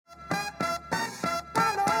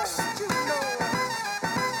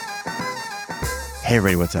Hey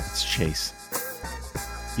everybody, what's up? It's Chase.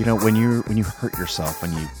 You know, when you hurt yourself,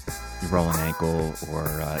 when you roll an ankle or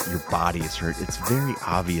your body is hurt, it's very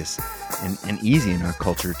obvious and easy in our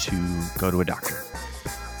culture to go to a doctor.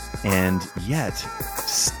 And yet,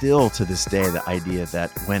 still to this day, the idea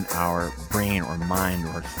that when our brain or mind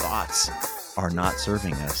or thoughts are not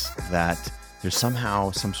serving us, that there's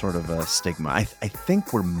somehow some sort of a stigma. I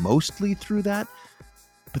think we're mostly through that,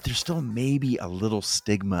 but there's still maybe a little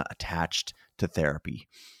stigma attached to therapy.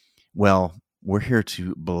 Well, we're here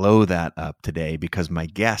to blow that up today because my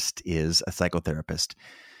guest is a psychotherapist.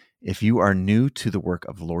 If you are new to the work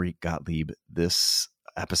of Lori Gottlieb, this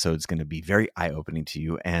episode is going to be very eye-opening to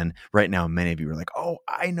you. And right now, many of you are like, oh,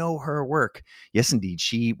 I know her work. Yes, indeed.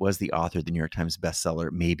 She was the author of the New York Times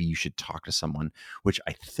bestseller, Maybe You Should Talk to Someone, which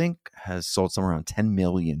I think has sold somewhere around 10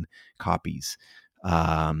 million copies.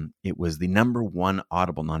 It was the #1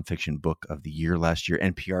 Audible nonfiction book of the year last year,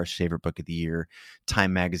 NPR's favorite book of the year,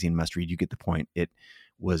 Time Magazine must read. You get the point. It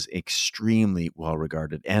was extremely well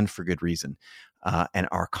regarded and for good reason. And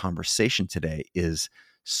our conversation today is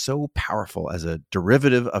so powerful as a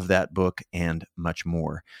derivative of that book and much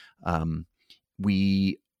more.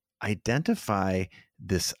 We identify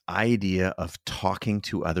this idea of talking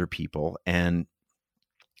to other people and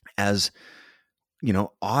as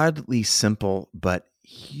oddly simple, but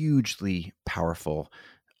hugely powerful.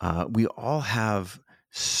 We all have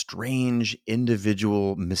strange,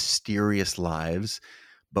 individual, mysterious lives.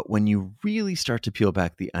 But when you really start to peel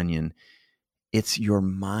back the onion, it's your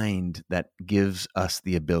mind that gives us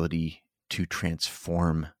the ability to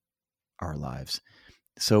transform our lives.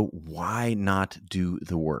 So why not do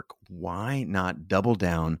the work? Why not double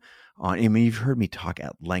down on, you've heard me talk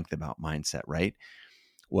at length about mindset, right?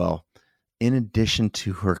 Well, in addition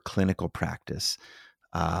to her clinical practice,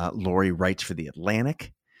 Lori writes for The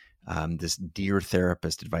Atlantic, this Dear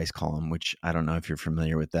Therapist advice column, which I don't know if you're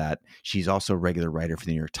familiar with that. She's also a regular writer for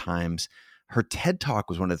the New York Times. Her TED Talk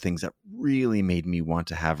was one of the things that really made me want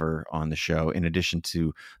to have her on the show, in addition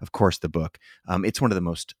to, of course, the book. It's one of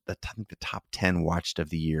the top 10 watched of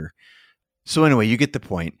the year. So anyway, you get the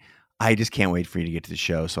point. I just can't wait for you to get to the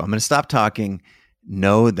show. So I'm going to stop talking.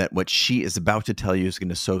 Know that what she is about to tell you is going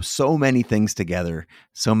to sew so many things together,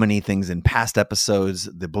 so many things in past episodes,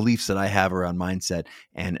 the beliefs that I have around mindset,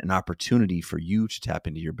 and an opportunity for you to tap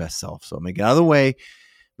into your best self. So I'm going to get out of the way.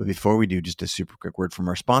 But before we do, just a super quick word from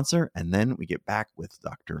our sponsor, and then we get back with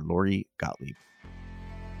Dr. Lori Gottlieb.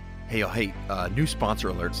 Hey, new sponsor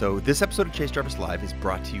alert. So this episode of Chase Jarvis Live is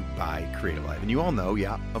brought to you by CreativeLive. And you all know,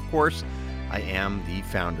 of course, I am the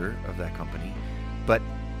founder of that company. But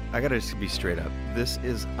I got to just be straight up. This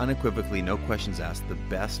is unequivocally, no questions asked, the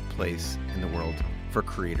best place in the world for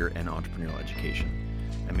creator and entrepreneurial education.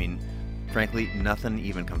 I mean, frankly, nothing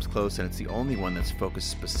even comes close, and it's the only one that's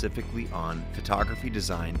focused specifically on photography,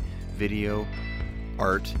 design, video,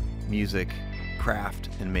 art, music, craft,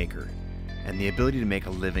 and maker, and the ability to make a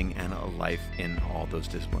living and a life in all those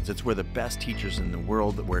disciplines. It's where the best teachers in the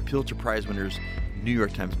world, where Pulitzer Prize winners, New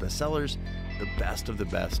York Times bestsellers, the best of the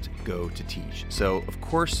best go to teach. So, of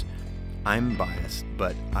course, I'm biased,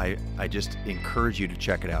 but I just encourage you to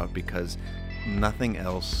check it out because nothing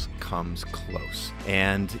else comes close.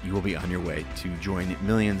 And you will be on your way to join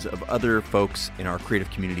millions of other folks in our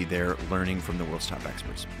creative community there learning from the world's top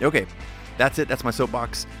experts. Okay, that's it. That's my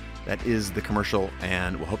soapbox. That is the commercial,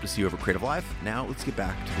 and we'll hope to see you over at CreativeLive. Now, let's get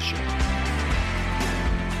back to the show.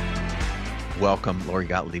 Welcome, Lori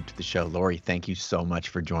Gottlieb, to the show. Lori, thank you so much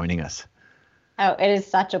for joining us. Oh, it is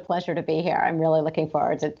such a pleasure to be here. I'm really looking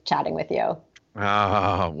forward to chatting with you.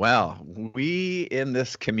 Oh, well, we in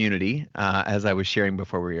this community, as I was sharing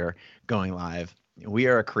before we are going live, we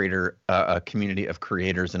are a community of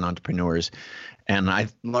creators and entrepreneurs. And I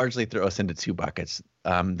largely throw us into two buckets.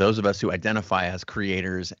 Those of us who identify as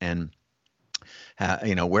creators and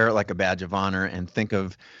wear it like a badge of honor and think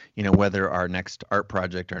of, whether our next art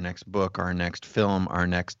project, our next book, our next film, our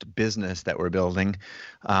next business that we're building,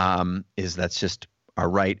 that's just our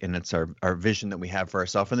right, and it's our vision that we have for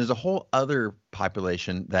ourselves. And there's a whole other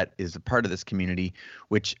population that is a part of this community,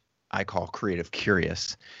 which I call creative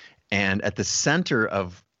curious. And at the center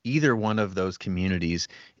of either one of those communities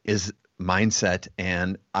is mindset.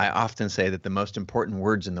 And I often say that the most important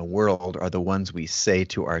words in the world are the ones we say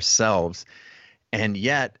to ourselves. And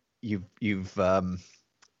yet you've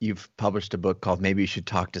published a book called Maybe You Should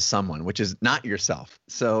Talk to Someone, which is not yourself.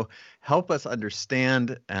 So help us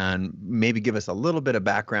understand and maybe give us a little bit of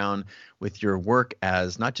background with your work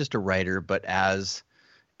as not just a writer, but as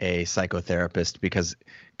a psychotherapist, because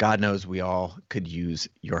God knows we all could use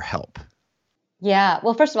your help. Yeah.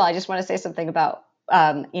 Well, first of all, I just want to say something about,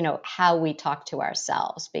 how we talk to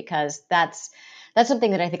ourselves, because that's That's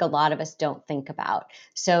something that I think a lot of us don't think about.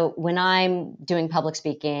 So when I'm doing public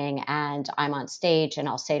speaking and I'm on stage and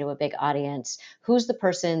I'll say to a big audience, who's the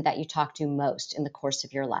person that you talk to most in the course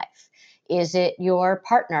of your life? Is it your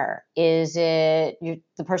partner? Is it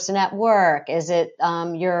the person at work? Is it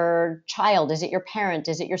your child? Is it your parent?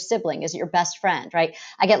 Is it your sibling? Is it your best friend, right?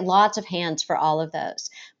 I get lots of hands for all of those.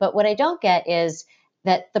 But what I don't get is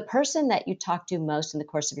that the person that you talk to most in the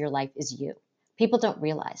course of your life is you. People don't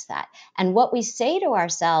realize that. And what we say to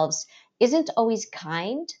ourselves isn't always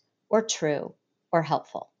kind or true or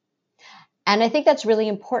helpful. And I think that's really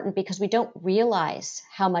important because we don't realize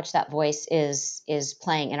how much that voice is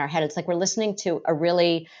playing in our head. It's like we're listening to a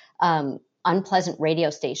really unpleasant radio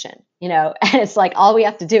station, and it's like all we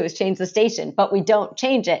have to do is change the station, but we don't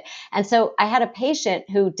change it. And so I had a patient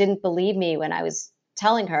who didn't believe me when I was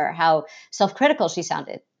telling her how self-critical she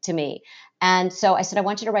sounded to me. And so I said, I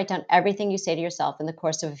want you to write down everything you say to yourself in the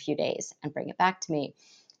course of a few days and bring it back to me.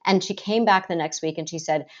 And she came back the next week and she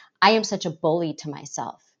said, I am such a bully to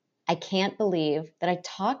myself. I can't believe that I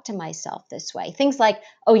talk to myself this way. Things like,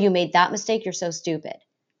 oh, you made that mistake. You're so stupid,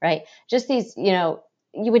 right? Just these, you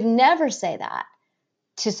would never say that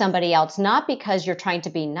to somebody else, not because you're trying to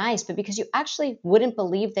be nice, but because you actually wouldn't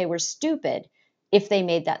believe they were stupid if they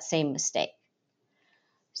made that same mistake.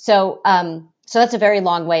 So that's a very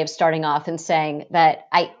long way of starting off and saying that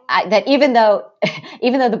that even though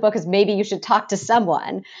the book is maybe you should talk to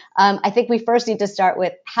someone, I think we first need to start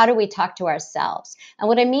with how do we talk to ourselves? And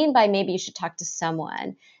what I mean by maybe you should talk to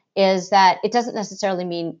someone is that it doesn't necessarily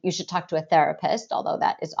mean you should talk to a therapist, although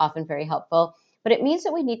that is often very helpful, but it means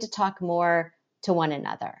that we need to talk more to one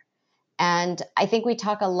another. And I think we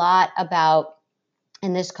talk a lot about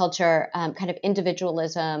in this culture, kind of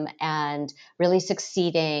individualism and really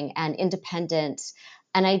succeeding and independence.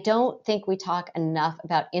 And I don't think we talk enough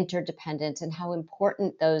about interdependence and how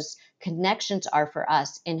important those connections are for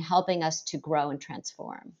us in helping us to grow and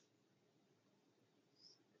transform.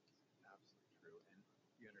 Absolutely true. And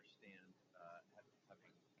you understand,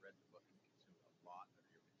 having read the book and consumed a lot of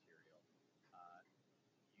your material,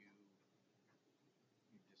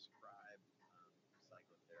 you describe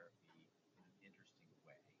psychotherapy in an interesting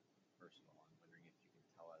way. First of all, I'm wondering if you can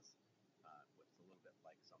tell us what's a little bit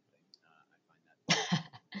like something. I find that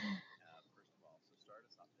first of all. So start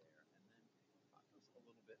us off there, and then talk to us a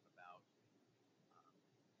little bit about the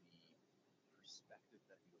perspective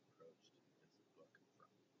that you approached this book from.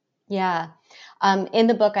 Yeah. In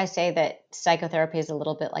the book, I say that psychotherapy is a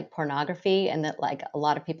little bit like pornography and that like a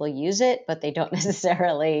lot of people use it, but they don't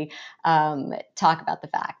necessarily talk about the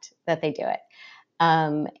fact that they do it.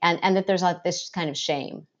 And that there's like this kind of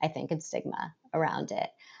shame, I think, and stigma around it.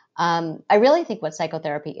 I really think what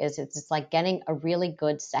psychotherapy is, it's like getting a really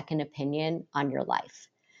good second opinion on your life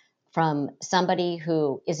from somebody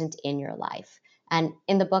who isn't in your life. And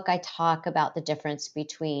in the book, I talk about the difference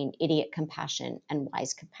between idiot compassion and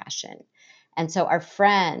wise compassion. And so our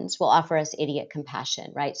friends will offer us idiot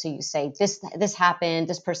compassion, right? So you say, this happened,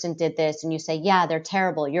 this person did this, and you say, yeah, they're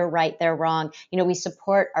terrible, you're right, they're wrong. We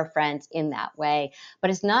support our friends in that way.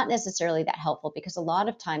 But it's not necessarily that helpful because a lot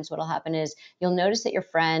of times what will happen is you'll notice that your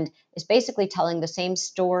friend is basically telling the same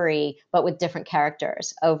story, but with different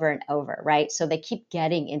characters over and over, right? So they keep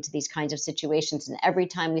getting into these kinds of situations. And every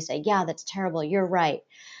time we say, yeah, that's terrible, you're right.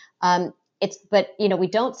 But we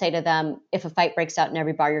don't say to them, if a fight breaks out in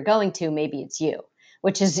every bar you're going to, maybe it's you,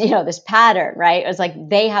 which is, this pattern, right? It's like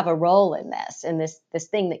they have a role in this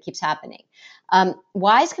thing that keeps happening.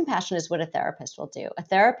 Wise compassion is what a therapist will do. A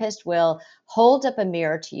therapist will hold up a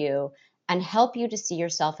mirror to you and help you to see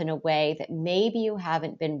yourself in a way that maybe you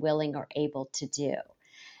haven't been willing or able to do.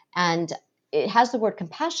 And it has the word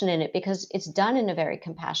compassion in it because it's done in a very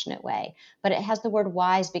compassionate way, but it has the word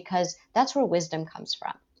wise because that's where wisdom comes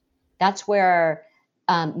from. That's where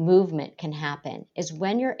movement can happen, is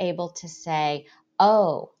when you're able to say,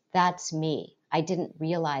 oh, that's me. I didn't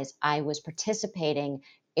realize I was participating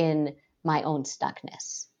in my own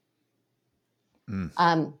stuckness.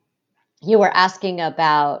 You were asking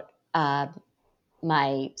about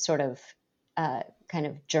my sort of kind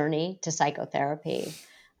of journey to psychotherapy.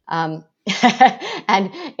 And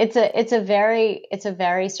it's a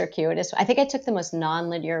very circuitous. I think I took the most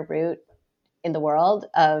nonlinear route in the world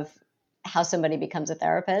of how somebody becomes a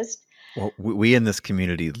therapist. Well, we in this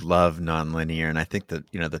community love nonlinear, and I think that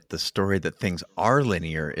that the story that things are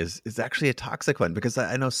linear is actually a toxic one, because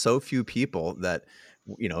I know so few people that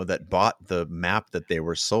that bought the map that they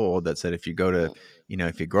were sold that said if you go to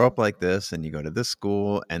if you grow up like this and you go to this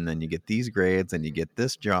school and then you get these grades and you get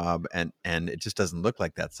this job, and it just doesn't look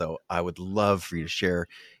like that. So I would love for you to share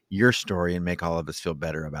your story and make all of us feel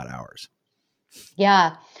better about ours.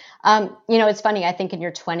 Yeah. It's funny. I think in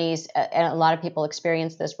your 20s, and a lot of people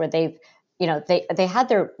experience this where they had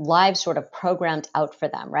their lives sort of programmed out for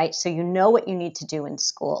them, right? So you know what you need to do in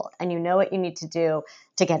school, and you know what you need to do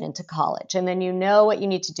to get into college. And then you know what you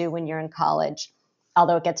need to do when you're in college,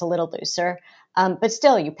 although it gets a little looser. But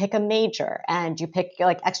still, you pick a major and you pick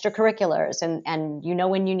like extracurriculars, and you know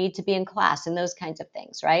when you need to be in class and those kinds of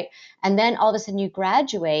things, right? And then all of a sudden you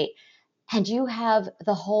graduate and you have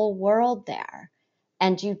the whole world there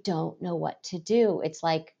and you don't know what to do. It's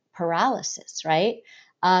like paralysis, right?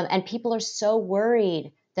 And people are so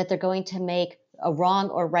worried that they're going to make a wrong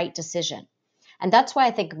or right decision. And that's why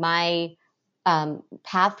I think my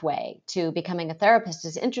pathway to becoming a therapist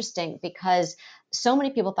is interesting, because so many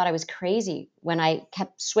people thought I was crazy when I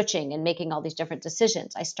kept switching and making all these different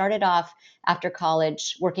decisions. I started off after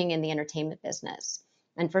college working in the entertainment business.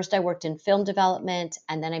 And first I worked in film development,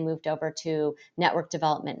 and then I moved over to network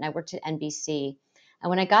development, and I worked at NBC. And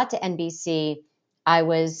when I got to NBC, I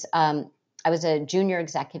was I was a junior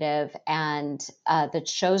executive, and the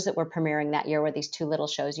shows that were premiering that year were these two little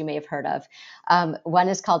shows you may have heard of. One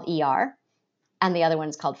is called ER, and the other one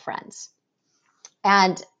is called Friends.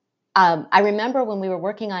 And I remember when we were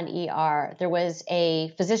working on ER, there was a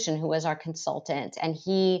physician who was our consultant, and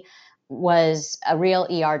he was a real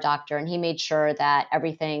ER doctor, and he made sure that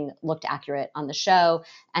everything looked accurate on the show.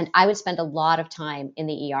 And I would spend a lot of time in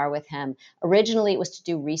the ER with him. Originally, it was to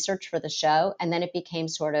do research for the show, and then it became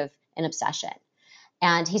sort of an obsession.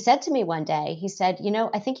 And he said to me one day, he said,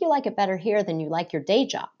 I think you like it better here than you like your day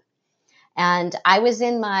job. And I was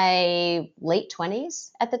in my late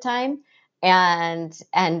 20s at the time. And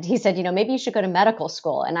he said, maybe you should go to medical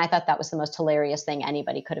school. And I thought that was the most hilarious thing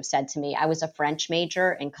anybody could have said to me. I was a French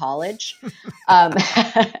major in college. And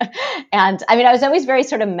I mean, I was always very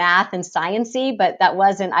sort of math and sciencey, but that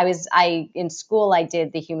wasn't, in school, I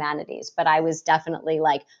did the humanities, but I was definitely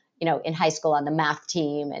like, in high school on the math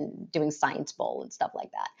team and doing science bowl and stuff like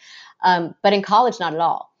that. But in college, not at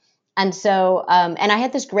all. And so, and I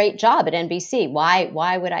had this great job at NBC.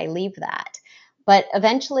 Why would I leave that? But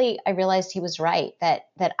eventually I realized he was right, that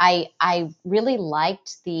I really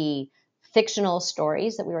liked the fictional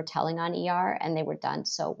stories that we were telling on ER, and they were done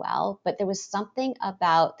so well. But there was something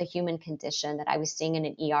about the human condition that I was seeing in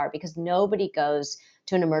an ER, because nobody goes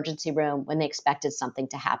to an emergency room when they expected something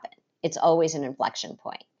to happen. It's always an inflection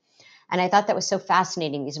point. And I thought that was so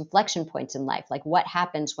fascinating, these inflection points in life, like what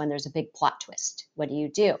happens when there's a big plot twist? What do you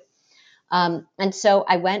do? And so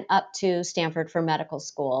I went up to Stanford for medical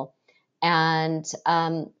school. And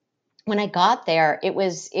when I got there, it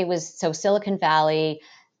was so Silicon Valley,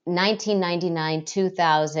 1999,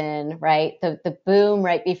 2000, right? The boom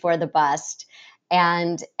right before the bust.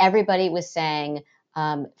 And everybody was saying,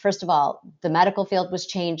 first of all, the medical field was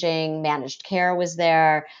changing, managed care was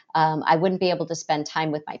there. I wouldn't be able to spend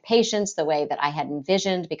time with my patients the way that I had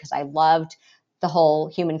envisioned, because I loved the whole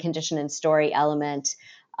human condition and story element,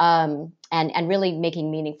 and really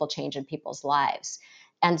making meaningful change in people's lives.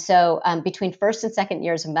 And so between first and second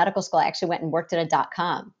years of medical school, I actually went and worked at a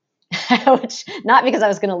 .com, which not because I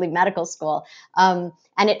was going to leave medical school. And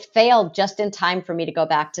it failed just in time for me to go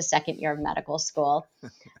back to second year of medical school,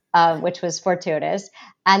 which was fortuitous.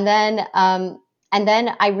 And then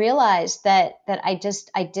I realized that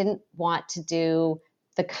I didn't want to do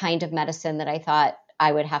the kind of medicine that I thought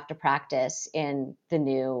I would have to practice in the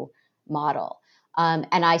new model.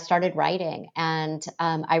 And I started writing, and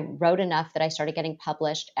I wrote enough that I started getting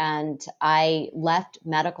published, and I left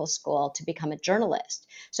medical school to become a journalist.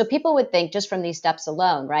 So people would think, just from these steps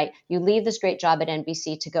alone, right? You leave this great job at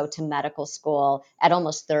NBC to go to medical school at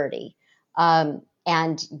almost 30.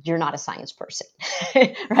 And you're not a science person,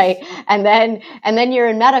 right? And then you're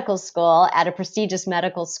in medical school at a prestigious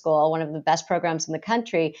medical school, one of the best programs in the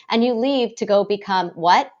country, and you leave to go become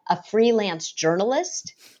what? A freelance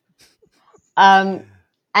journalist?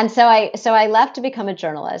 And so I left to become a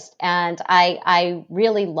journalist, and I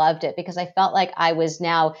really loved it, because I felt like I was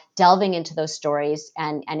now delving into those stories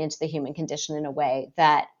and into the human condition in a way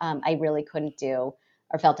that I really couldn't do,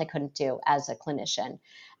 or felt I couldn't do as a clinician.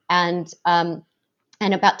 And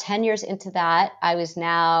about 10 years into that, I was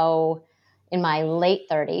now in my late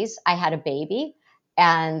 30s. I had a baby,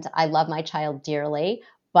 and I love my child dearly.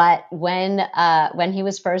 But when he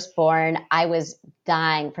was first born, I was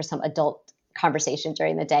dying for some adult conversation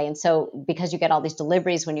during the day. And so, because you get all these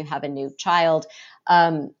deliveries when you have a new child,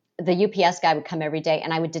 the UPS guy would come every day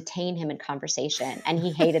and I would detain him in conversation. And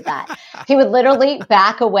he hated that. He would literally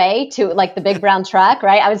back away to like the big brown truck,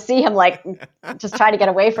 right? I would see him like just try to get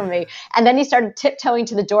away from me. And then he started tiptoeing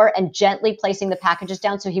to the door and gently placing the packages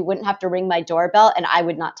down so he wouldn't have to ring my doorbell and I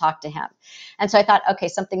would not talk to him. And so I thought, okay,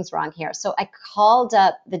 something's wrong here. So I called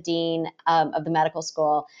up the dean of the medical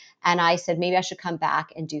school and I said, maybe I should come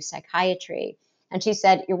back and do psychiatry. And she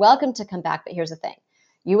said, you're welcome to come back, but here's the thing.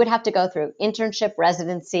 You would have to go through internship,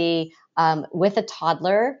 residency with a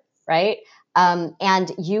toddler, right?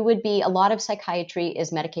 And you would be, a lot of psychiatry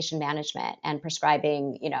is medication management and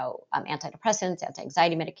prescribing, antidepressants,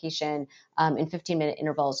 anti-anxiety medication in 15-minute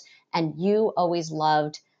intervals. And you always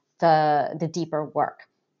loved the deeper work.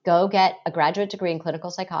 Go get a graduate degree in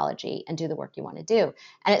clinical psychology and do the work you want to do.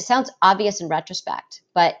 And it sounds obvious in retrospect,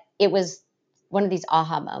 but it was one of these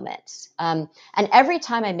aha moments. And every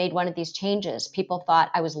time I made one of these changes, people thought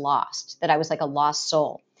I was lost, that I was like a lost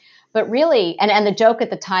soul. But really, and the joke at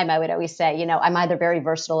the time, I would always say, I'm either very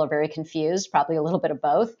versatile or very confused, probably a little bit of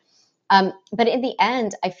both. But in the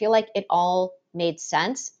end, I feel like it all made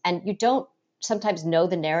sense. And you don't sometimes know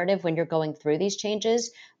the narrative when you're going through these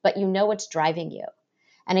changes, but you know what's driving you.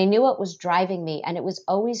 And I knew what was driving me, and it was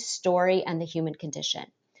always story and the human condition.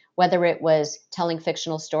 Whether it was telling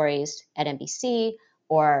fictional stories at NBC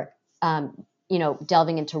or,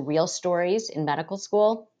 delving into real stories in medical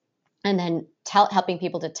school, and then helping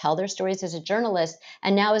people to tell their stories as a journalist,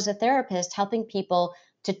 and now as a therapist, helping people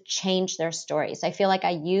to change their stories. I feel like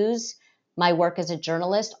I use my work as a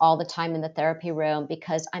journalist all the time in the therapy room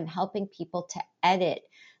because I'm helping people to edit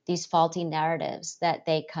these faulty narratives that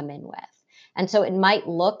they come in with. And so it might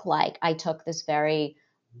look like I took this very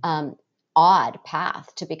odd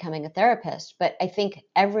path to becoming a therapist, but I think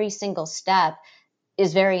every single step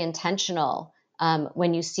is very intentional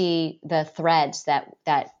when you see the threads that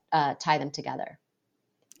tie them together.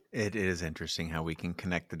 It is interesting how we can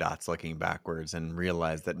connect the dots looking backwards and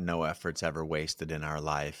realize that no effort's ever wasted in our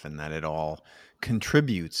life and that it all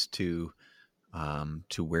contributes to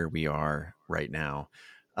where we are right now.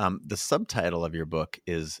 The subtitle of your book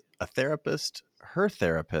is A Therapist, Her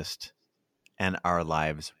Therapist, and Our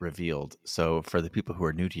Lives Revealed. So for the people who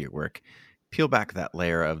are new to your work, peel back that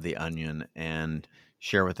layer of the onion and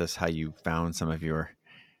share with us how you found some of your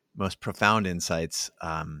most profound insights,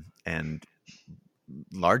 and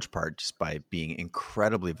large part just by being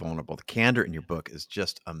incredibly vulnerable. The candor in your book is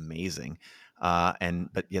just amazing.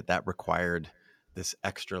 But yet that required this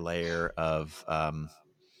extra layer of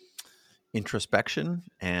introspection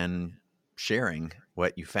and sharing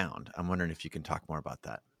what you found. I'm wondering if you can talk more about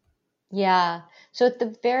that. Yeah. So at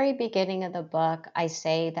the very beginning of the book, I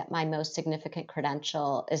say that my most significant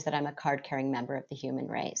credential is that I'm a card-carrying member of the human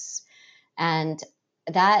race. And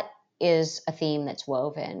that is a theme that's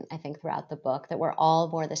woven, I think, throughout the book, that we're all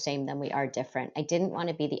more the same than we are different. I didn't want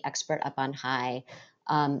to be the expert up on high.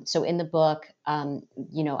 So in the book,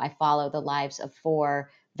 I follow the lives of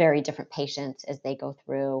 4 very different patients as they go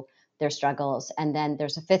through their struggles. And then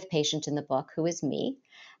there's a 5th patient in the book who is me,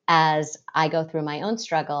 as I go through my own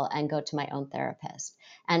struggle and go to my own therapist.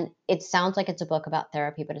 And it sounds like it's a book about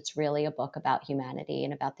therapy, but it's really a book about humanity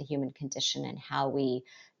and about the human condition and how we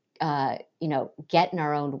get in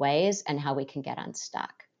our own ways and how we can get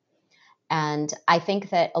unstuck. And I think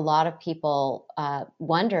that a lot of people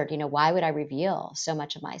wondered, why would I reveal so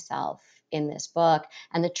much of myself in this book?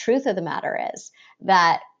 And the truth of the matter is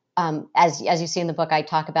that as you see in the book, I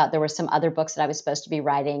talk about there were some other books that I was supposed to be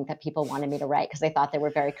writing that people wanted me to write because they thought they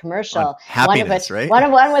were very commercial. On happiness, right?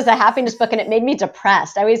 One was a happiness book, and it made me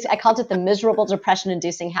depressed. I called it the miserable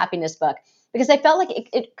depression-inducing happiness book because I felt like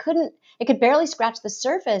it could barely scratch the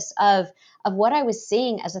surface of what I was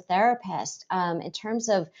seeing as a therapist in terms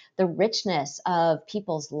of the richness of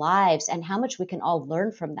people's lives and how much we can all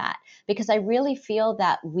learn from that. Because I really feel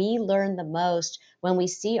that we learn the most when we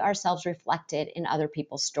see ourselves reflected in other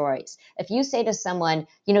people's stories. If you say to someone,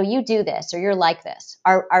 you do this or you're like this,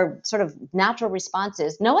 our sort of natural response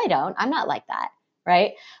is, no, I don't. I'm not like that,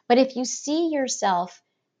 right? But if you see yourself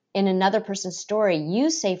in another person's story, you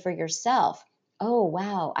say for yourself, oh,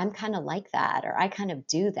 wow, I'm kind of like that, or I kind of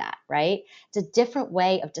do that, right? It's a different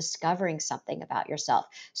way of discovering something about yourself.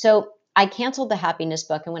 So I canceled the happiness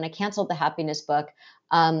book. And when I canceled the happiness book,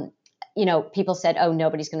 people said, oh,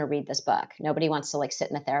 nobody's going to read this book. Nobody wants to sit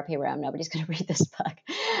in a therapy room. Nobody's going to read this book.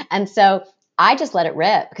 And so I just let it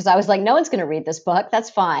rip because I was like, no one's going to read this book. That's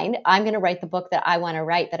fine. I'm going to write the book that I want to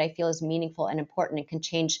write, that I feel is meaningful and important and can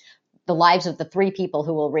change the lives of the 3 people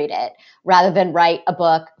who will read it, rather than write a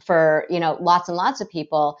book for, lots and lots of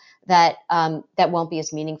people that won't be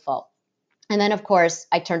as meaningful. And then, of course,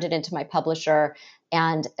 I turned it into my publisher,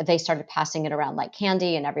 and they started passing it around like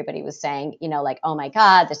candy. And everybody was saying, like, oh my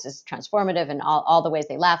God, this is transformative. And all the ways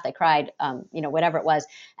they laughed, they cried, whatever it was.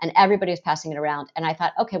 And everybody was passing it around. And I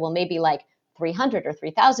thought, okay, well, maybe like 300 or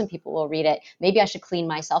 3,000 people will read it. Maybe I should clean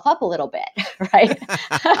myself up a little bit, right?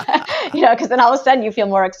 Because then all of a sudden you feel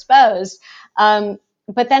more exposed.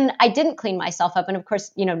 But then I didn't clean myself up. And of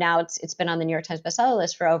course, now it's been on the New York Times bestseller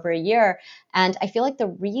list for over a year. And I feel like the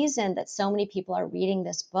reason that so many people are reading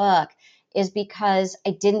this book is because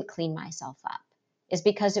I didn't clean myself up, is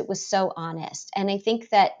because it was so honest. And I think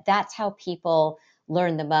that that's how people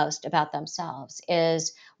learn the most about themselves,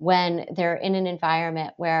 is when they're in an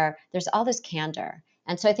environment where there's all this candor.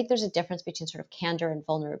 And so I think there's a difference between sort of candor and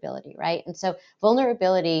vulnerability, right? And so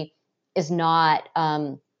vulnerability is not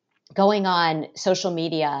going on social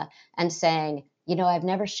media and saying, I've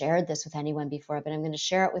never shared this with anyone before, but I'm going to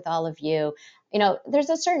share it with all of you. There's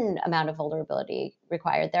a certain amount of vulnerability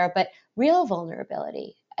required there, but real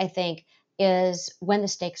vulnerability, I think, is when the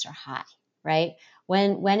stakes are high, right?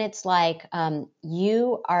 When it's like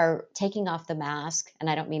you are taking off the mask, and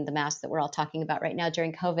I don't mean the mask that we're all talking about right now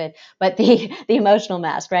during COVID, but the emotional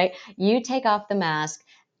mask, right? You take off the mask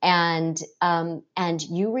and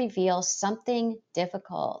you reveal something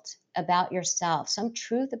difficult about yourself, some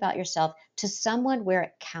truth about yourself to someone where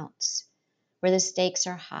it counts, where the stakes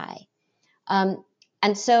are high.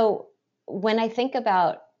 And so when I think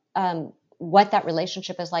about what that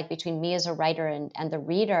relationship is like between me as a writer and the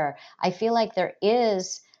reader, I feel like there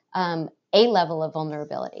is a level of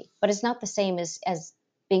vulnerability, but it's not the same as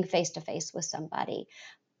being face to face with somebody.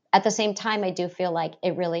 At the same time, I do feel like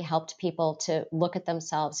it really helped people to look at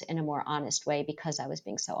themselves in a more honest way because I was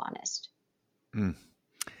being so honest. Mm.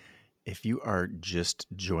 If you are just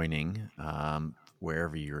joining,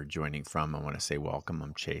 wherever you're joining from, I want to say welcome.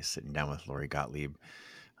 I'm Chase, sitting down with Lori Gottlieb,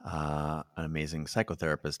 an amazing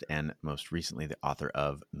psychotherapist, and most recently the author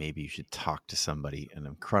of Maybe You Should Talk to Somebody, an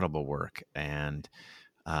incredible work. And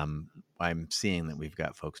I'm seeing that we've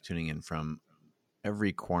got folks tuning in from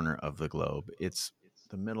every corner of the globe. It's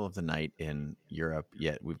the middle of the night in Europe,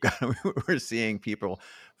 yet we're seeing people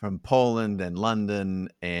from Poland and London,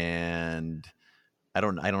 and I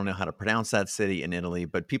don't know how to pronounce that city in Italy,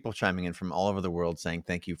 but people chiming in from all over the world saying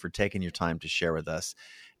thank you for taking your time to share with us.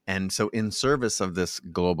 And so in service of this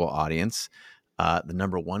global audience, the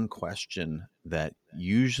number one question that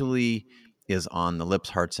usually is on the lips,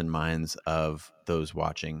 hearts, and minds of those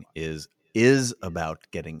watching is about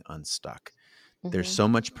getting unstuck. There's so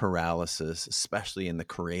much paralysis, especially in the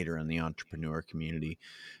creator and the entrepreneur community.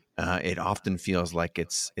 It often feels like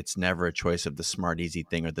it's never a choice of the smart, easy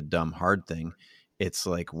thing or the dumb, hard thing. It's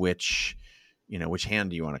like which hand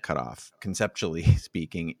do you want to cut off, conceptually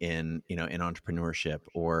speaking, in entrepreneurship,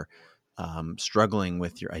 or struggling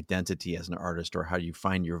with your identity as an artist, or how you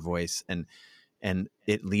find your voice, and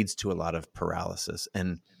it leads to a lot of paralysis.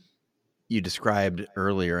 And you described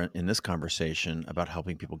earlier in this conversation about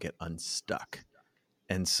helping people get unstuck.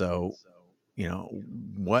 And so,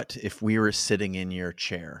 what if we were sitting in your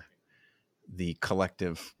chair, the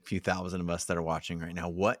collective few thousand of us that are watching right now?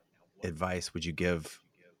 What advice would you give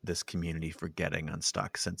this community for getting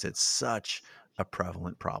unstuck, since it's such a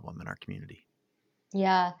prevalent problem in our community?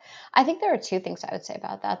 Yeah, I think there are two things I would say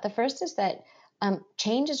about that. The first is that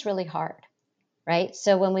change is really hard, right?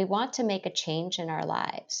 So when we want to make a change in our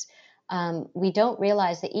lives, we don't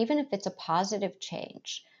realize that even if it's a positive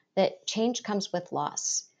change, that change comes with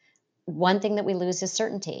loss. One thing that we lose is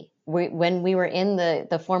certainty. When we were in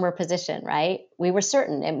the former position, right, we were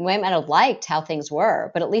certain, and we might have liked how things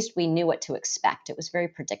were, but at least we knew what to expect. It was very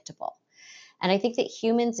predictable. And I think that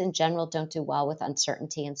humans in general don't do well with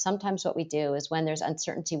uncertainty. And sometimes what we do is when there's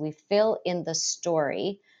uncertainty, we fill in the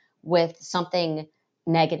story with something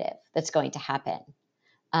negative that's going to happen.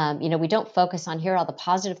 We don't focus on here are all the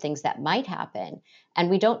positive things that might happen. And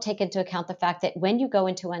we don't take into account the fact that when you go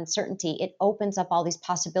into uncertainty, it opens up all these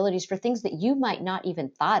possibilities for things that you might not even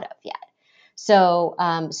thought of yet. So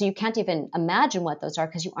you can't even imagine what those are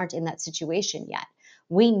because you aren't in that situation yet.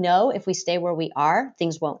 We know if we stay where we are,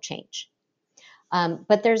 things won't change.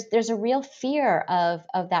 But there's a real fear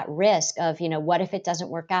of that risk of, what if it doesn't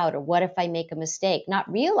work out, or what if I make a mistake, not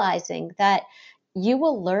realizing that you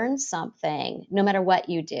will learn something no matter what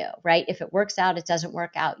you do, right? If it works out, it doesn't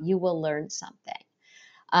work out, you will learn something.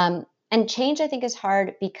 And change, I think, is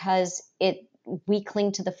hard because we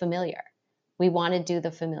cling to the familiar. We want to do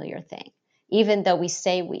the familiar thing, even though we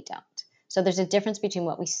say we don't. So there's a difference between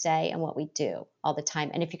what we say and what we do all the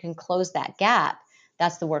time. And if you can close that gap,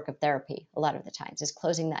 that's the work of therapy a lot of the times, is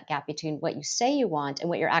closing that gap between what you say you want and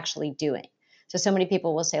what you're actually doing. So many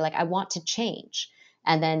people will say, like, I want to change.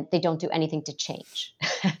 and then they don't do anything to change.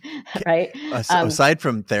 Right. Aside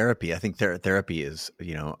from therapy, I think therapy is,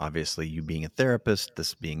 obviously you being a therapist,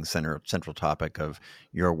 this being central topic of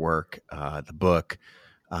your work, the book.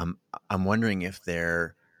 I'm wondering if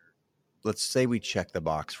let's say we check the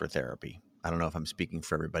box for therapy. I don't know if I'm speaking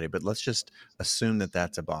for everybody, but let's just assume that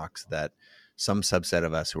that's a box that some subset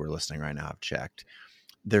of us who are listening right now have checked.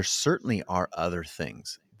 There certainly are other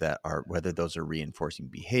things that are, whether those are reinforcing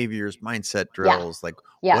behaviors, mindset drills, like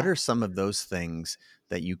what are some of those things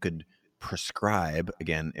that you could prescribe,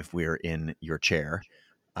 again, if we're in your chair,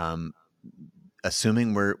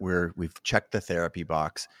 assuming we've checked the therapy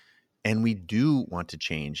box and we do want to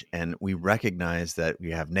change, and we recognize that we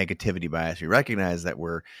have negativity bias, we recognize that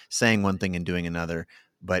we're saying one thing and doing another,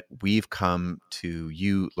 but we've come to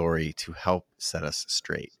you, Lori, to help set us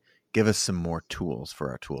straight. Give us some more tools for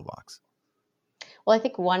our toolbox. Well, I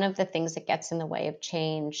think one of the things that gets in the way of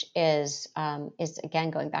change is again,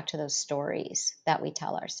 going back to those stories that we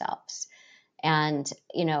tell ourselves. And,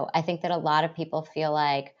 I think that a lot of people feel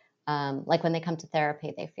like when they come to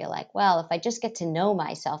therapy, they feel like, well, if I just get to know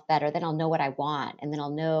myself better, then I'll know what I want, and then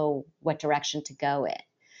I'll know what direction to go in.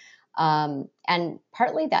 And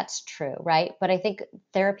partly that's true, right? But I think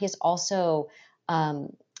therapy is also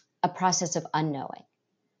a process of unknowing.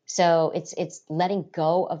 So it's letting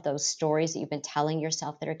go of those stories that you've been telling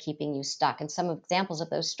yourself that are keeping you stuck. And some examples of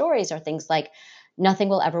those stories are things like, nothing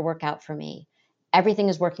will ever work out for me. Everything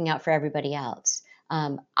is working out for everybody else.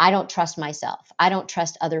 I don't trust myself. I don't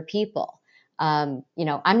trust other people. I'm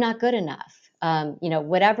not good enough.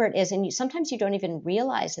 Whatever it is. And sometimes you don't even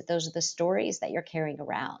realize that those are the stories that you're carrying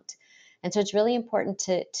around. And so it's really important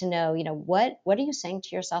to know, what are you saying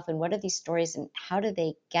to yourself, and what are these stories, and how do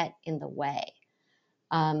they get in the way?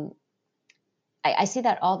 I see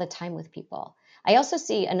that all the time with people. I also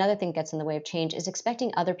see another thing that gets in the way of change is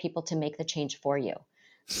expecting other people to make the change for you.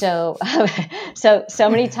 So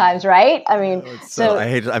many times, right? I mean,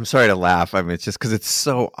 I'm sorry to laugh. I mean, it's just because it's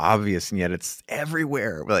so obvious, and yet it's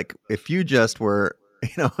everywhere. Like if you just were,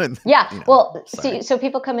 so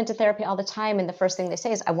people come into therapy all the time, and the first thing they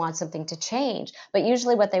say is, I want something to change. But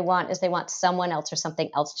usually what they want is they want someone else or something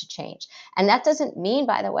else to change. And that doesn't mean,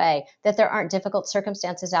 by the way, that there aren't difficult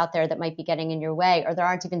circumstances out there that might be getting in your way, or there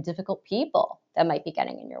aren't even difficult people that might be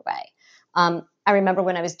getting in your way. I remember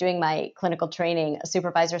when I was doing my clinical training, a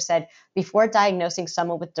supervisor said, before diagnosing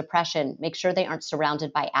someone with depression, make sure they aren't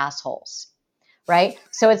surrounded by assholes. Right.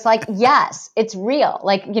 So it's like, yes, it's real.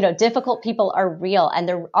 Like, difficult people are real, and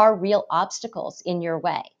there are real obstacles in your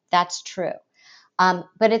way. That's true.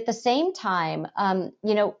 But at the same time,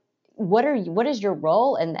 what is your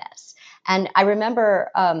role in this? And I remember,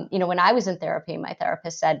 when I was in therapy, my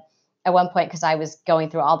therapist said at one point, because I was going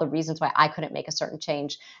through all the reasons why I couldn't make a certain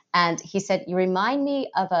change. And he said, you remind me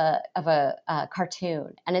of a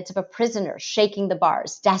cartoon, and it's of a prisoner shaking the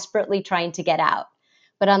bars, desperately trying to get out.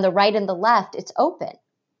 But on the right and the left, it's open,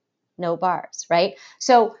 no bars, right?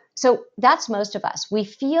 So that's most of us. We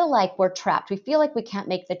feel like we're trapped. We feel like we can't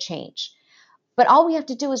make the change. But all we have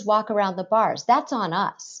to do is walk around the bars. That's on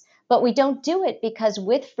us. But we don't do it because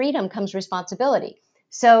with freedom comes responsibility.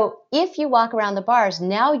 So if you walk around the bars,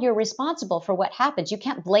 now you're responsible for what happens. You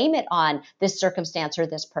can't blame it on this circumstance or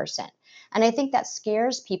this person. And I think that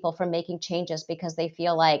scares people from making changes because they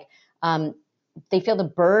feel like they feel the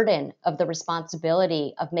burden of the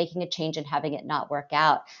responsibility of making a change and having it not work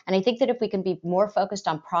out. And I think that if we can be more focused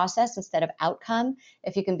on process instead of outcome,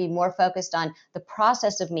 if you can be more focused on the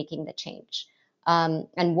process of making the change,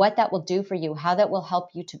 and what that will do for you, how that will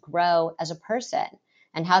help you to grow as a person,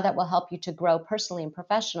 and how that will help you to grow personally and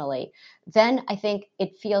professionally, then I think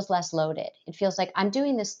it feels less loaded. It feels like I'm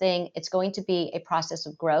doing this thing. It's going to be a process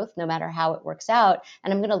of growth, no matter how it works out,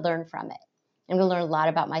 and I'm going to learn from it. I'm going to learn a lot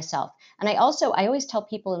about myself. And I always tell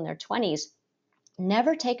people in their 20s,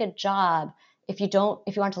 never take a job if you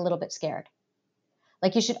aren't a little bit scared.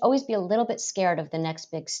 Like, you should always be a little bit scared of the next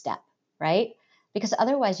big step, right? Because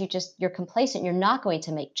otherwise you're complacent. You're not going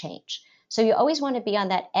to make change. So you always want to be on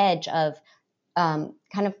that edge of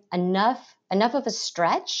kind of enough of a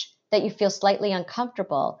stretch that you feel slightly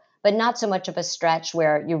uncomfortable, but not so much of a stretch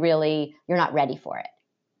where you're not ready for it.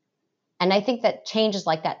 And I think that change is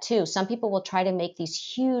like that too. Some people will try to make these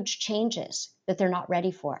huge changes that they're not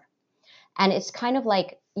ready for. And it's kind of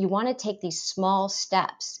like you want to take these small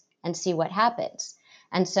steps and see what happens.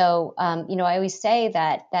 And so, I always say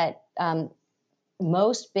that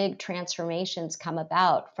most big transformations come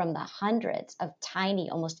about from the hundreds of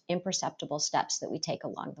tiny, almost imperceptible steps that we take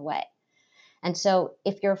along the way. And so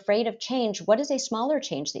if you're afraid of change, what is a smaller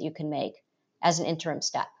change that you can make as an interim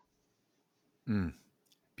step?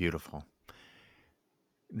 Beautiful.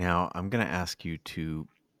 Now, I'm going to ask you to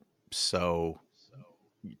sew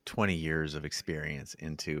 20 years of experience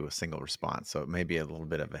into a single response. So it may be a little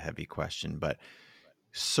bit of a heavy question, but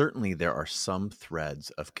certainly there are some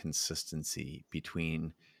threads of consistency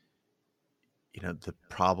between, the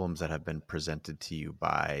problems that have been presented to you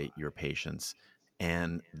by your patients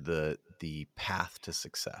and the path to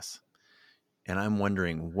success. And I'm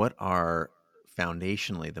wondering, what are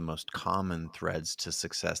foundationally the most common threads to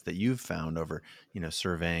success that you've found over,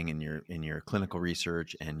 surveying in your clinical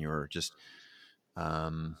research and your just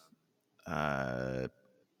um, uh,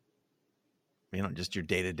 just your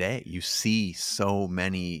day to day. You see so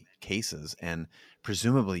many cases, and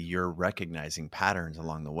presumably you're recognizing patterns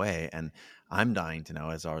along the way. And I'm dying to know,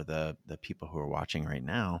 as are the people who are watching right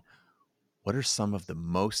now, what are some of the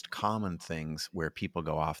most common things where people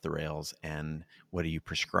go off the rails, and what do you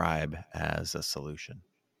prescribe as a solution?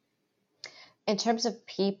 In terms of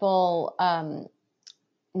people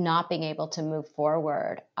not being able to move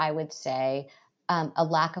forward, I would say a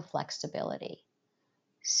lack of flexibility.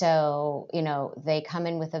 So, they come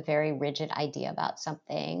in with a very rigid idea about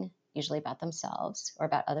something, usually about themselves or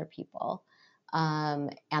about other people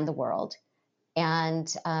and the world. And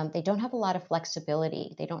they don't have a lot of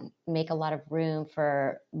flexibility. They don't make a lot of room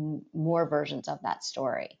for more versions of that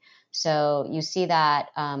story. So you see that.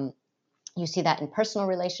 You see that in personal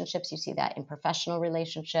relationships, you see that in professional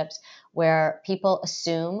relationships, where people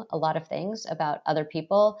assume a lot of things about other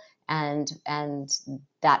people and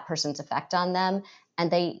that person's effect on them.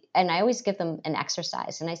 And I always give them an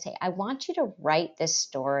exercise, and I say, I want you to write this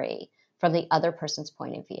story from the other person's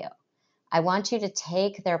point of view. I want you to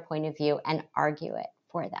take their point of view and argue it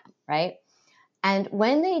for them, right? And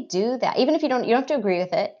when they do that, even if you don't have to agree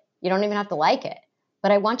with it, you don't even have to like it,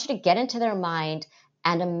 but I want you to get into their mind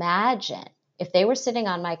and imagine if they were sitting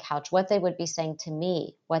on my couch, what they would be saying to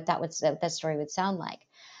me, what that story would sound like.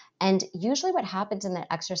 And usually what happens in that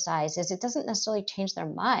exercise is it doesn't necessarily change their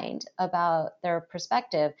mind about their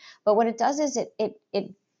perspective, but what it does is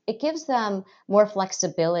it gives them more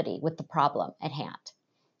flexibility with the problem at hand.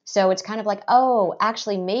 So it's kind of like, oh,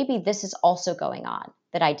 actually, maybe this is also going on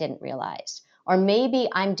that I didn't realize. Or maybe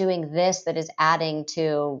I'm doing this that is adding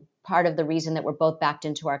to part of the reason that we're both backed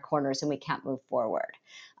into our corners and we can't move forward.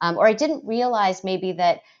 Or I didn't realize maybe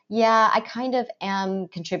that, yeah, I kind of am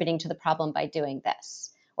contributing to the problem by doing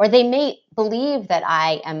this. Or they may believe that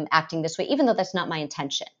I am acting this way, even though that's not my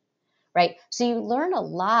intention, right? So you learn a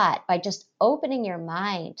lot by just opening your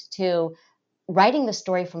mind to writing the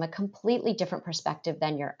story from a completely different perspective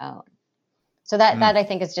than your own. So that I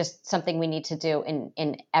think is just something we need to do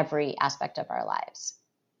in every aspect of our lives.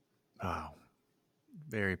 Oh,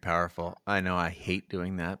 very powerful. I know I hate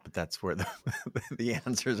doing that, but that's where the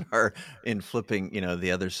answers are, in flipping,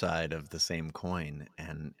 the other side of the same coin,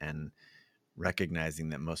 and recognizing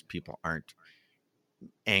that most people aren't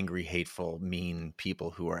angry, hateful, mean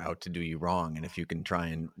people who are out to do you wrong. And if you can try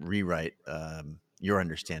and rewrite your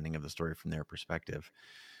understanding of the story from their perspective.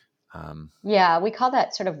 Yeah, we call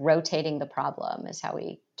that sort of rotating the problem is how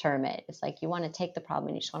we term it. It's like you want to take the problem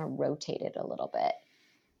and you just want to rotate it a little bit.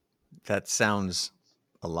 That sounds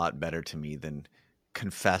a lot better to me than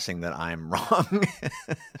confessing that I'm wrong.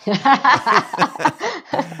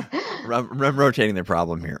 I'm rotating the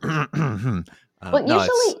problem here. Well,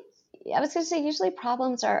 usually, I was going to say, usually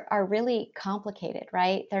problems are really complicated,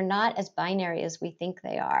 right? They're not as binary as we think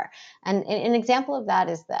they are. And an example of that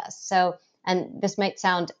is this. So, and this might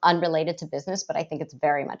sound unrelated to business, but I think it's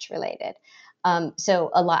very much related.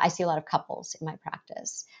 So I see a lot of couples in my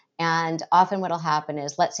practice. And often what'll happen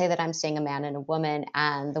is, let's say that I'm seeing a man and a woman,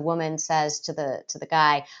 and the woman says to the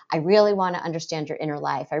guy, I really want to understand your inner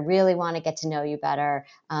life. I really want to get to know you better.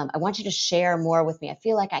 I want you to share more with me. I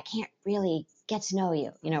feel like I can't really get to know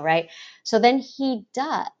you, right? So then he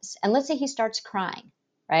does. And let's say he starts crying,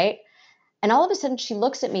 right? And all of a sudden she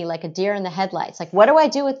looks at me like a deer in the headlights. Like, what do I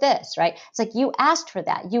do with this, right? It's like, you asked for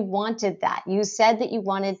that. You wanted that. You said that you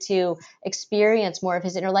wanted to experience more of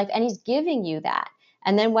his inner life, and he's giving you that.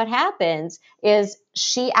 And then what happens is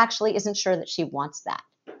she actually isn't sure that she wants that,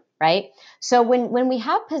 right? So when we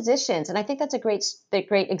have positions, and I think that's a great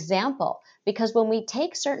example, because when we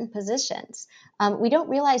take certain positions, we don't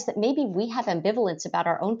realize that maybe we have ambivalence about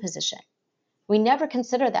our own position. We never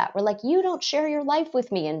consider that. We're like, you don't share your life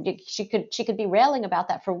with me. And she could be railing about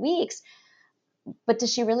that for weeks. But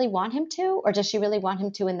does she really want him to? Or does she really want him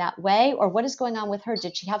to in that way? Or what is going on with her?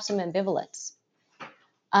 Did she have some ambivalence?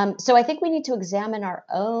 So I think we need to examine our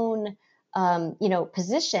own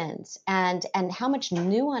positions and how much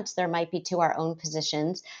nuance there might be to our own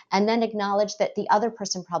positions, and then acknowledge that the other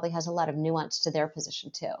person probably has a lot of nuance to their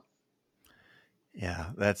position too. Yeah,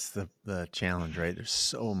 that's the challenge, right? There's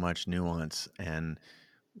so much nuance, and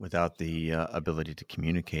without the ability to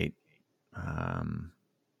communicate um,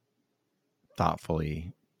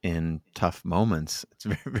 thoughtfully in tough moments, it's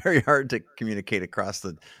very, very hard to communicate across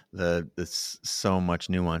the so much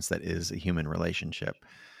nuance that is a human relationship.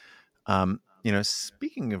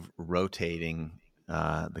 Speaking of rotating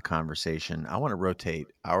the conversation, I want to rotate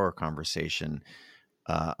our conversation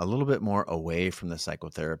a little bit more away from the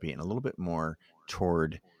psychotherapy and a little bit more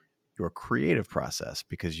toward your creative process,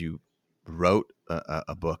 because you wrote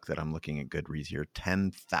a book that I'm looking at Goodreads here,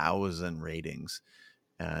 10,000 ratings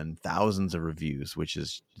and thousands of reviews, which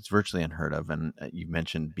is it's virtually unheard of. And you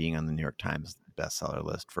mentioned being on the New York Times bestseller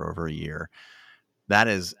list for over a year. That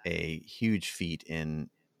is a huge feat in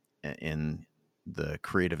the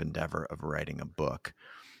creative endeavor of writing a book.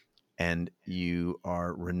 And you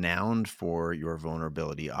are renowned for your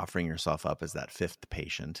vulnerability, offering yourself up as that fifth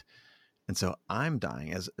patient. And so I'm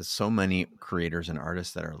dying, as so many creators and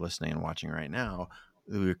artists that are listening and watching right now,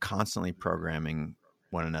 we're constantly programming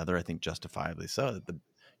one another, I think justifiably so, that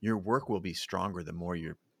your work will be stronger the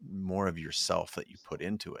more of yourself that you put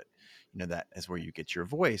into it. That is where you get your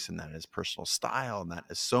voice, and that is personal style, and that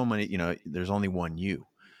is so many, there's only one you.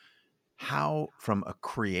 How, from a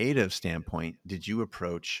creative standpoint, did you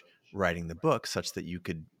approach writing the book such that you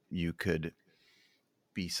could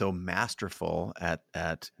be so masterful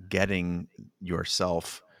at getting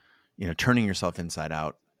yourself, turning yourself inside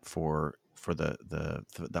out for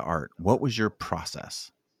the art? What was your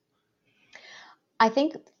process? I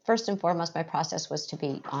think first and foremost, my process was to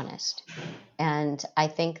be honest. And I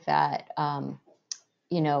think that,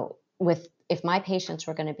 with if my patients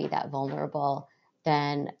were going to be that vulnerable,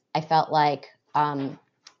 then I felt like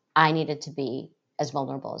I needed to be as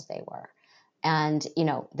vulnerable as they were. And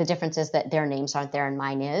the difference is that their names aren't there and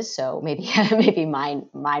mine is, so maybe maybe mine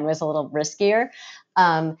was a little riskier.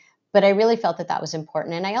 But I really felt that that was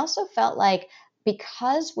important, and I also felt like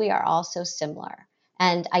because we are all so similar,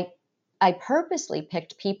 and I purposely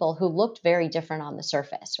picked people who looked very different on the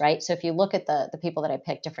surface, right? So if you look at the people that I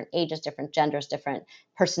picked, different ages, different genders, different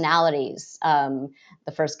personalities. The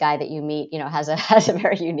first guy that you meet, has a has a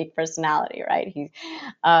very unique personality, right? He's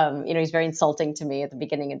very insulting to me at the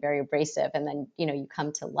beginning and very abrasive, and then you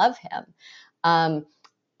come to love him. Um,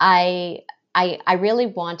 I, I really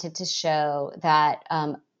wanted to show that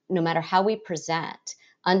no matter how we present,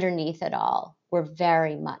 underneath it all, we're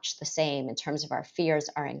very much the same in terms of our fears,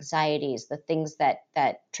 our anxieties, the things that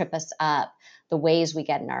trip us up, the ways we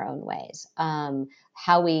get in our own ways,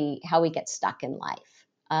 how we get stuck in life,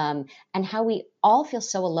 and how we all feel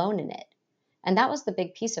so alone in it. And that was the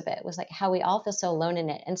big piece of it, was like how we all feel so alone in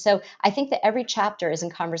it. And so I think that every chapter is in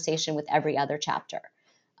conversation with every other chapter,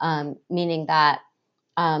 meaning that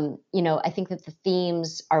I think that the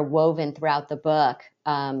themes are woven throughout the book,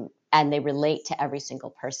 and they relate to every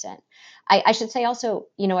single person. I should say also,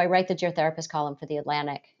 I write the Dear Therapist column for The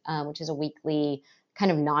Atlantic, which is a weekly kind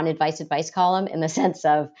of non-advice column, in the sense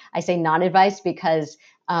of, I say non-advice because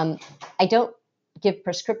I don't give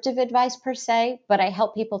prescriptive advice per se, but I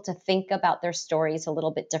help people to think about their stories a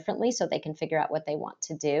little bit differently so they can figure out what they want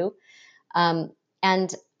to do.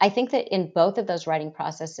 And I think that in both of those writing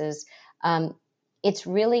processes, um, it's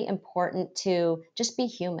really important to just be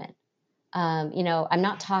human. I'm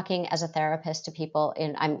not talking as a therapist to people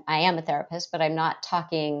I am a therapist, but I'm not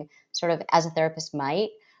talking sort of as a therapist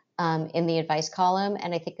might, in the advice column.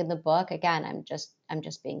 And I think in the book, again, I'm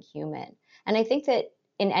just being human. And I think that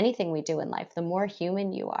in anything we do in life, the more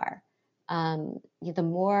human you are, the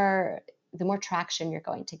more traction you're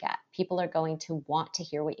going to get. People are going to want to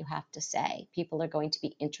hear what you have to say. People are going to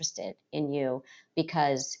be interested in you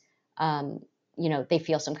because they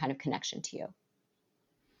feel some kind of connection to you.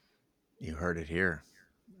 You heard it here.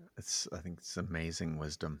 I think it's amazing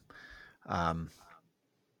wisdom. Um,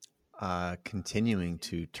 Continuing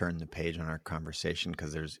to turn the page on our conversation,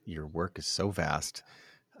 because your work is so vast.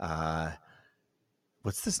 Uh,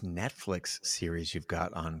 what's this Netflix series you've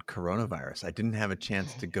got on coronavirus? I didn't have a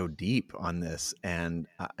chance to go deep on this, and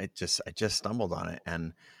I just stumbled on it.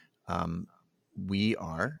 And we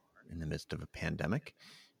are in the midst of a pandemic,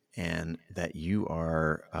 and that you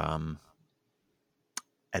are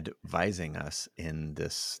advising us in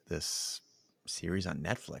this series on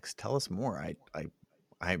Netflix. Tell us more.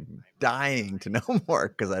 I'm dying to know more,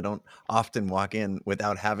 because I don't often walk in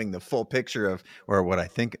without having the full picture of, or what I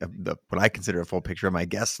think of what I consider a full picture of my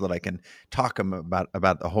guests, so that I can talk them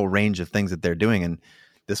about the whole range of things that they're doing. And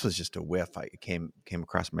this was just a whiff. I came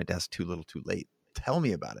across my desk too little too late. Tell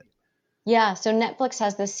me about it. Yeah, so Netflix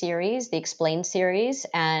has this series, the Explained series,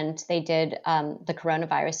 and they did the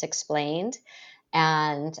coronavirus explained.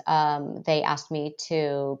 And they asked me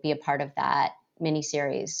to be a part of that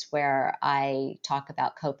miniseries where I talk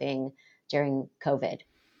about coping during COVID.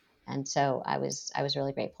 And so I was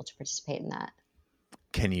really grateful to participate in that.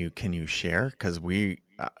 Can you share? Because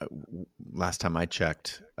last time I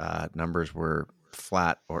checked, numbers were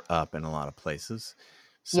flat or up in a lot of places.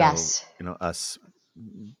 So, Yes. us,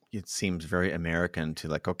 it seems very American to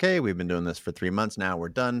like, okay, we've been doing this for 3 months now, we're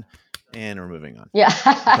done, and we're moving on. Yeah.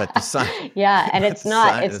 But the science, Yeah. And it's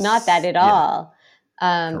not that at yeah, all.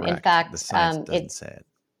 In correct. The fact, science doesn't say it.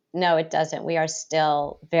 no, it doesn't. We are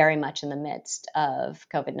still very much in the midst of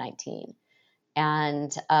COVID-19.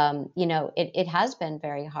 And, it has been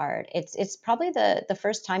very hard. It's probably the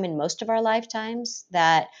first time in most of our lifetimes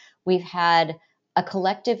that we've had a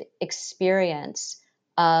collective experience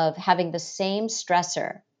of having the same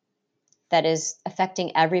stressor that is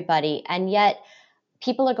affecting everybody. And yet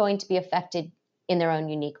people are going to be affected in their own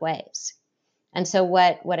unique ways. And so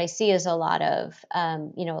what I see is a lot of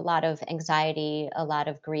anxiety, a lot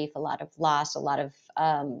of grief, a lot of loss, a lot of,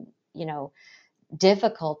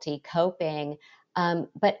 difficulty coping.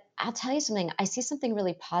 But I'll tell you something, I see something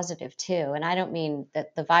really positive too. And I don't mean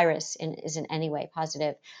that the virus is in any way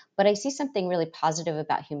positive, but I see something really positive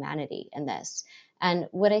about humanity in this. And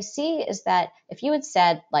what I see is that if you had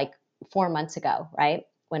said like 4 months ago, right,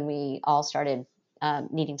 when we all started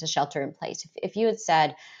needing to shelter in place, if you had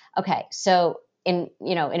said, okay, so in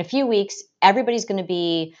a few weeks, everybody's going to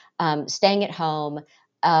be staying at home.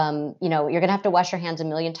 You're going to have to wash your hands a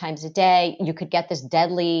million times a day. You could get this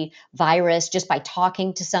deadly virus just by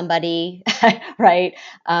talking to somebody, right?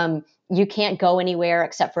 You can't go anywhere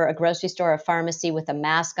except for a grocery store or a pharmacy with a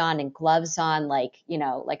mask on and gloves on, like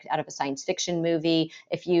out of a science fiction movie.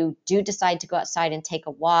 If you do decide to go outside and take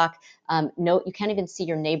a walk, no, you can't even see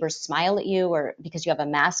your neighbors smile at you or because you have a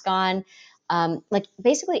mask on. Like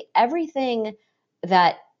basically everything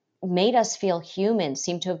that made us feel human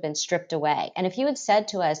seem to have been stripped away. And if you had said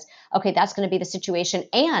to us, okay, that's going to be the situation.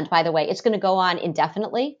 And by the way, it's going to go on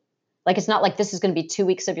indefinitely. Like, it's not like this is going to be 2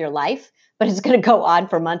 weeks of your life, but it's going to go on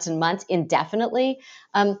for months and months indefinitely.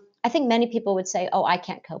 I think many people would say, oh, I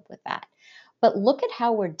can't cope with that. But look at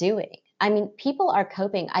how we're doing. I mean, people are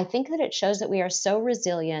coping. I think that it shows that we are so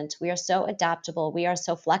resilient. We are so adaptable. We are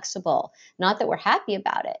so flexible. Not that we're happy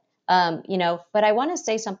about it, but I want to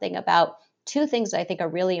say something about two things that I think are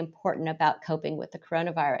really important about coping with the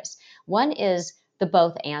coronavirus. One is the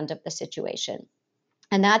both and of the situation.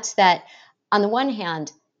 And that's that on the one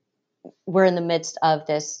hand, we're in the midst of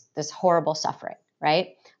this horrible suffering,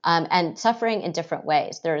 right? And suffering in different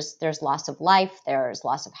ways. There's loss of life, there's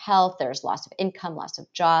loss of health, there's loss of income, loss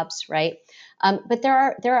of jobs, right? But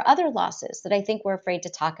there are other losses that I think we're afraid to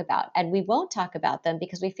talk about, and we won't talk about them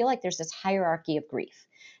because we feel like there's this hierarchy of grief.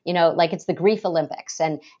 Like it's the grief Olympics,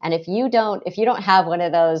 and if you don't have one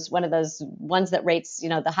of those ones that rates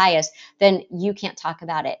the highest, then you can't talk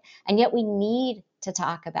about it. And yet we need to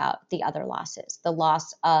talk about the other losses, the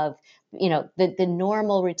loss of the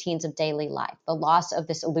normal routines of daily life, the loss of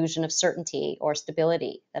this illusion of certainty or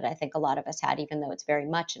stability that I think a lot of us had, even though it's very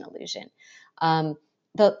much an illusion.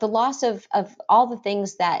 The loss of all the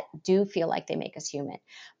things that do feel like they make us human.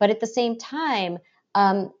 But at the same time,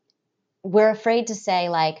 we're afraid to say,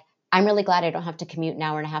 like, I'm really glad I don't have to commute an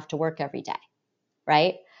hour and a half to work every day,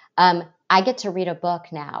 right? I get to read a book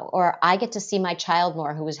now, or I get to see my child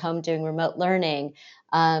more who was home doing remote learning.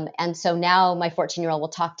 And so now my 14-year-old will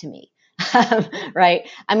talk to me, right?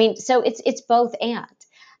 I mean, so it's both and.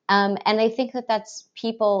 And I think that's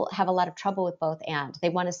people have a lot of trouble with both and. They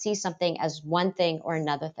want to see something as one thing or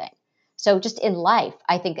another thing. So just in life,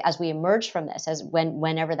 I think as we emerge from this,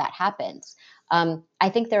 whenever that happens, I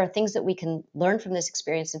think there are things that we can learn from this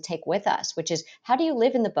experience and take with us, which is how do you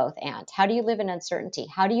live in the both and? How do you live in uncertainty?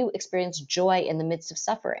 How do you experience joy in the midst of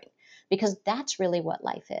suffering? Because that's really what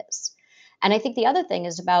life is. And I think the other thing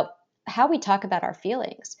is about how we talk about our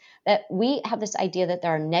feelings, that we have this idea that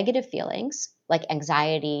there are negative feelings like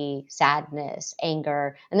anxiety, sadness,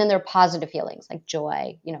 anger, and then there are positive feelings like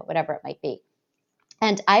joy, whatever it might be.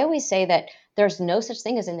 And I always say that there's no such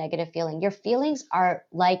thing as a negative feeling. Your feelings are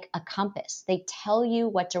like a compass. They tell you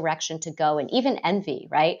what direction to go. And even envy,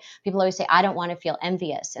 right? People always say, I don't want to feel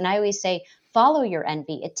envious. And I always say, follow your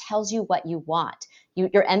envy. It tells you what you want.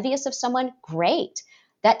 You're envious of someone? Great.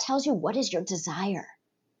 That tells you what is your desire.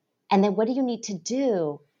 And then what do you need to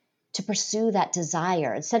do to pursue that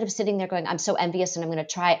desire? Instead of sitting there going, I'm so envious and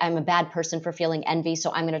I'm a bad person for feeling envy,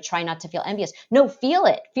 so I'm going to try not to feel envious. No, feel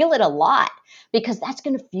it a lot, because that's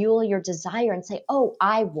going to fuel your desire and say, oh,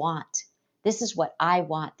 this is what I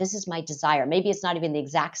want. This is my desire. Maybe it's not even the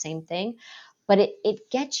exact same thing, but it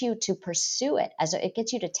gets you to pursue it, it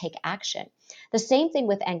gets you to take action. The same thing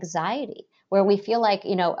with anxiety, where we feel like,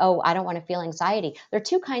 oh, I don't want to feel anxiety. There are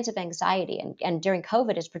two kinds of anxiety, and during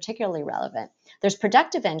COVID is particularly relevant. There's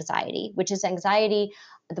productive anxiety, which is anxiety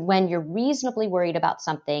when you're reasonably worried about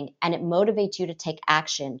something and it motivates you to take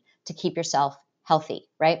action to keep yourself healthy,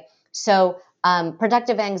 right? So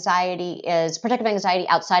productive anxiety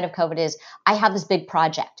outside of COVID is, I have this big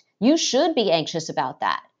project. You should be anxious about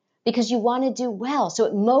that because you want to do well. So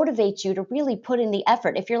it motivates you to really put in the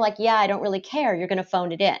effort. If you're like, yeah, I don't really care, you're going to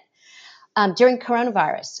phone it in. During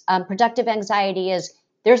coronavirus, productive anxiety is,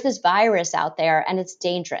 there's this virus out there and it's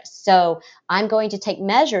dangerous. So I'm going to take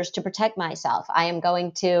measures to protect myself. I am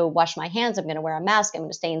going to wash my hands. I'm going to wear a mask. I'm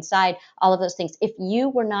going to stay inside, all of those things. If you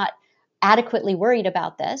were not adequately worried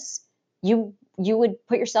about this, you would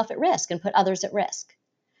put yourself at risk and put others at risk.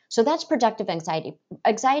 So that's productive anxiety.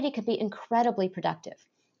 Anxiety can be incredibly productive.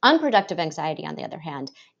 Unproductive anxiety, on the other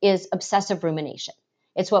hand, is obsessive rumination.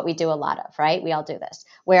 It's what we do a lot of, right? We all do this,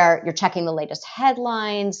 where you're checking the latest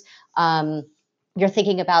headlines. You're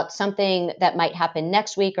thinking about something that might happen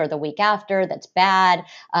next week or the week after that's bad.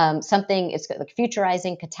 Something it's like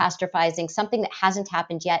futurizing, catastrophizing, something that hasn't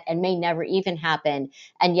happened yet and may never even happen.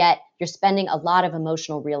 And yet you're spending a lot of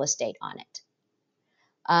emotional real estate on it.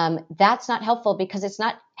 That's not helpful because it's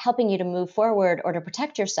not helping you to move forward or to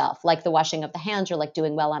protect yourself, like the washing of the hands or like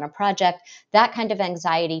doing well on a project. That kind of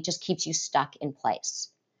anxiety just keeps you stuck in place.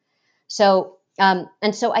 So,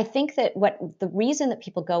 and so I think that the reason that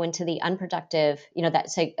people go into the unproductive, that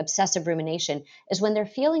say obsessive rumination, is when they're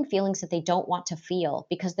feeling feelings that they don't want to feel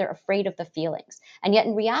because they're afraid of the feelings. And yet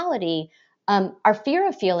in reality, our fear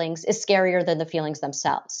of feelings is scarier than the feelings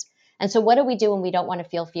themselves. And so what do we do when we don't want to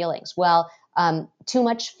feel feelings? Well, too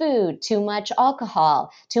much food, too much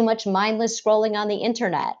alcohol, too much mindless scrolling on the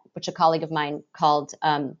internet, which a colleague of mine called,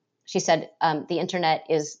 she said, the internet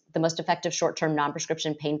is the most effective short-term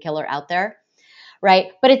non-prescription painkiller out there,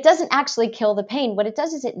 right? But it doesn't actually kill the pain. What it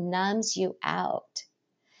does is it numbs you out.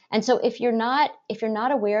 And so if you're not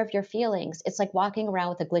aware of your feelings, it's like walking around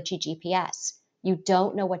with a glitchy GPS. You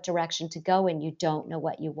don't know what direction to go in. You don't know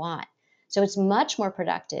what you want. So it's much more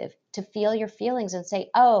productive to feel your feelings and say,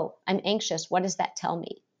 oh, I'm anxious. What does that tell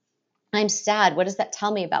me? I'm sad. What does that tell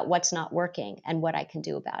me about what's not working and what I can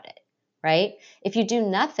do about it, right? If you do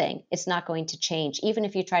nothing, it's not going to change. Even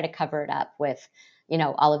if you try to cover it up with,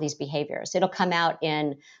 all of these behaviors, it'll come out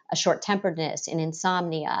in a short-temperedness, in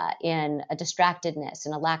insomnia, in a distractedness,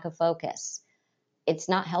 in a lack of focus. It's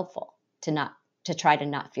not helpful to try to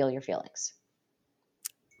not feel your feelings.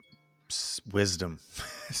 Wisdom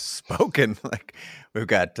spoken. Like, we've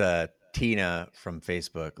got Tina from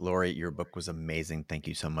Facebook. Lori, your book was amazing. Thank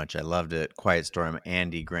you so much. I loved it. Quiet Storm,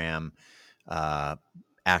 Andy Graham,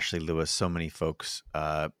 Ashley Lewis, so many folks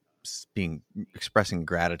expressing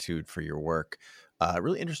gratitude for your work. A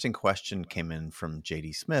really interesting question came in from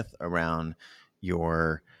JD Smith around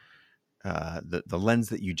your the lens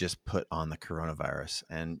that you just put on the coronavirus.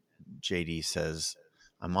 And JD says,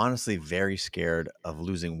 I'm honestly very scared of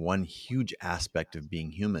losing one huge aspect of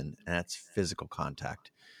being human, and that's physical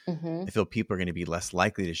contact. Mm-hmm. I feel people are going to be less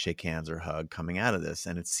likely to shake hands or hug coming out of this.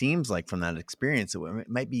 And it seems like from that experience, it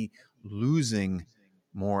might be losing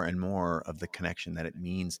more and more of the connection that it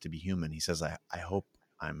means to be human. He says, I hope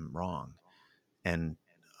I'm wrong. And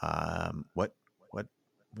what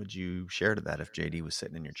would you share to that if JD was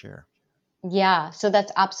sitting in your chair? Yeah, so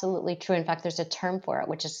that's absolutely true. In fact, there's a term for it,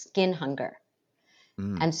 which is skin hunger.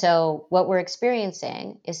 And so what we're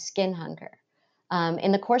experiencing is skin hunger.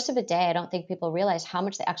 In the course of a day, I don't think people realize how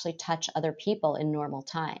much they actually touch other people in normal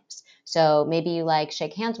times. So maybe you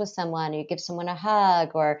shake hands with someone, or you give someone a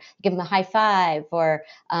hug, or give them a high five, or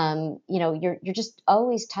you're just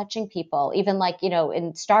always touching people. Even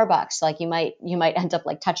in Starbucks, you might end up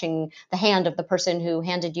touching the hand of the person who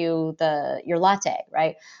handed you your latte,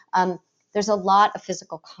 right? There's a lot of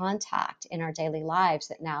physical contact in our daily lives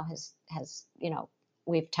that now has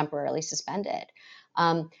we've temporarily suspended.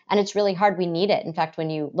 And it's really hard. We need it. In fact, when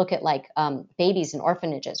you look at babies in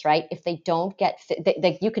orphanages, right? If they don't get,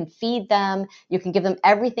 you can feed them, you can give them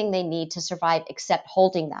everything they need to survive except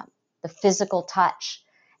holding them, the physical touch,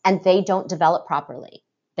 and they don't develop properly.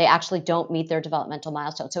 They actually don't meet their developmental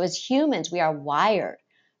milestones. So as humans, we are wired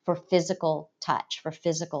for physical touch, for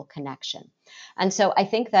physical connection. And so I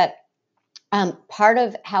think that part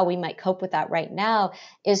of how we might cope with that right now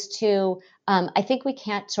is to, I think we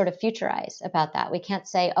can't sort of futurize about that. We can't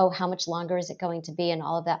say, oh, how much longer is it going to be and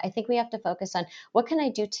all of that. I think we have to focus on what can I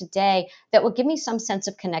do today that will give me some sense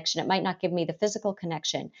of connection. It might not give me the physical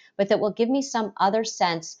connection, but that will give me some other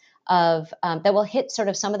sense of, that will hit sort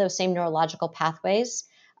of some of those same neurological pathways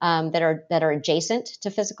that are adjacent to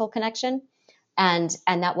physical connection. And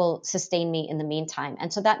that will sustain me in the meantime.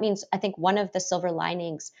 And so that means, I think, one of the silver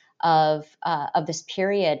linings of this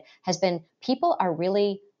period has been people are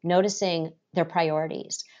really noticing their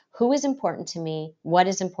priorities. Who is important to me? What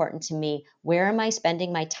is important to me? Where am I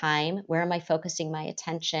spending my time? Where am I focusing my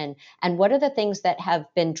attention? And what are the things that have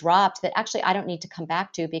been dropped that actually I don't need to come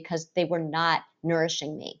back to because they were not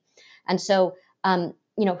nourishing me? And so,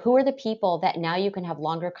 who are the people that now you can have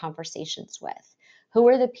longer conversations with? Who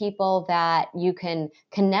are the people that you can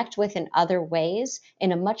connect with in other ways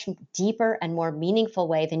in a much deeper and more meaningful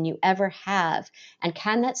way than you ever have? And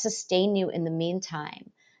can that sustain you in the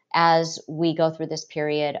meantime as we go through this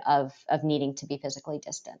period of needing to be physically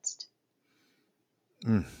distanced?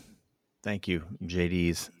 Thank you.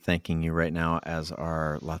 JD's thanking you right now, as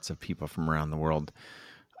are lots of people from around the world.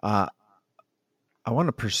 I want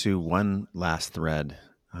to pursue one last thread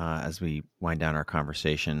as we wind down our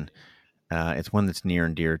conversation. It's one that's near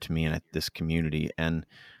and dear to me and this community. And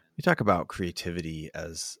we talk about creativity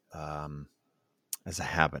as a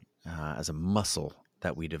habit, as a muscle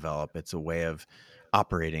that we develop. It's a way of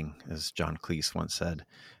operating, as John Cleese once said.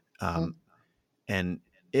 And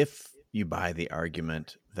if you buy the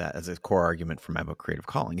argument that, as a core argument for my book, Creative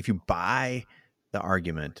Calling, if you buy the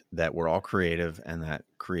argument that we're all creative and that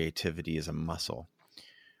creativity is a muscle,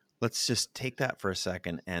 let's just take that for a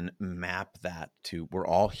second and map that to we're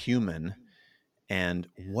all human. And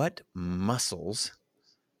what muscles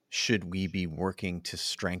should we be working to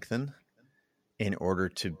strengthen in order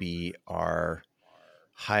to be our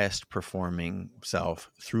highest performing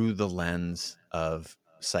self through the lens of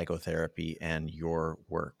psychotherapy and your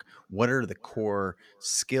work? What are the core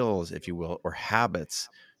skills, if you will, or habits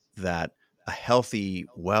that a healthy,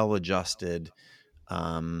 well-adjusted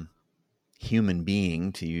human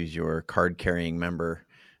being, to use your card-carrying member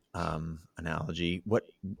analogy,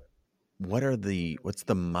 what's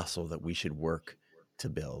the muscle that we should work to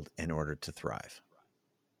build in order to thrive?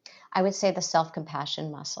 I would say the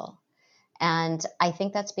self-compassion muscle. And I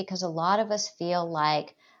think that's because a lot of us feel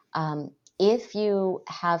like if you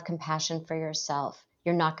have compassion for yourself,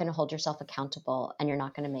 you're not going to hold yourself accountable and you're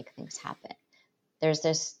not going to make things happen. There's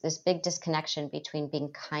this big disconnection between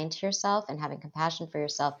being kind to yourself and having compassion for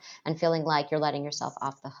yourself and feeling like you're letting yourself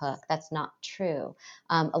off the hook. That's not true.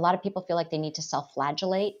 A lot of people feel like they need to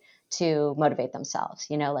self-flagellate to motivate themselves.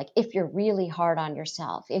 Like if you're really hard on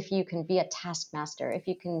yourself, if you can be a taskmaster, if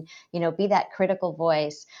you can, be that critical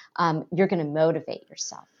voice, you're going to motivate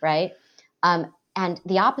yourself, right? And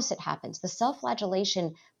the opposite happens. The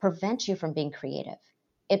self-flagellation prevents you from being creative.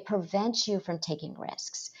 It prevents you from taking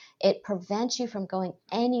risks. It prevents you from going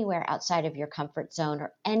anywhere outside of your comfort zone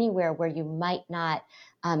or anywhere where you might not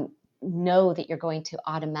know that you're going to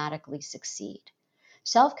automatically succeed.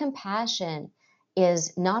 Self-compassion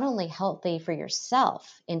is not only healthy for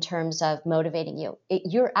yourself in terms of motivating you,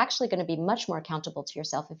 you're actually going to be much more accountable to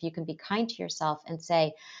yourself if you can be kind to yourself and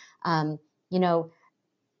say,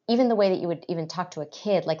 even the way that you would even talk to a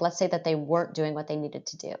kid, like let's say that they weren't doing what they needed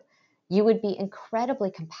to do. You would be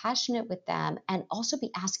incredibly compassionate with them and also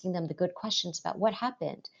be asking them the good questions about what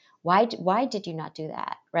happened. Why did you not do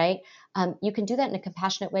that, right? You can do that in a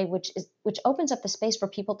compassionate way, which opens up the space for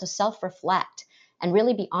people to self-reflect and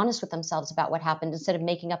really be honest with themselves about what happened instead of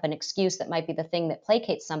making up an excuse that might be the thing that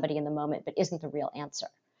placates somebody in the moment but isn't the real answer.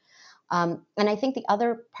 And I think the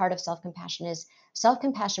other part of self-compassion is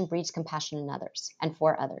self-compassion breeds compassion in others and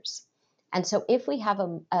for others. And so if we have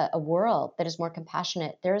a world that is more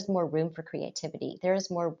compassionate, there is more room for creativity. There is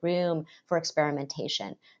more room for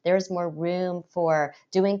experimentation. There is more room for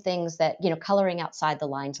doing things that, coloring outside the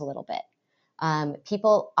lines a little bit.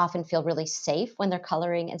 People often feel really safe when they're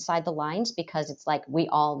coloring inside the lines because it's like we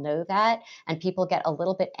all know that, and people get a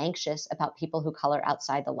little bit anxious about people who color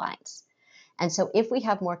outside the lines. And so if we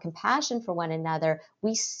have more compassion for one another,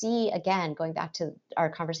 we see, again, going back to our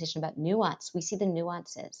conversation about nuance, we see the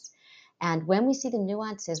nuances. And when we see the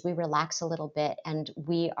nuances, we relax a little bit and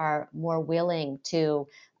we are more willing to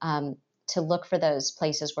look for those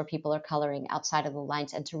places where people are coloring outside of the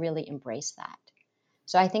lines and to really embrace that.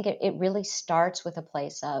 So I think it really starts with a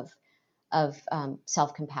place of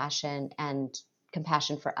self-compassion and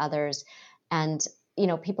compassion for others. And,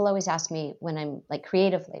 people always ask me when I'm like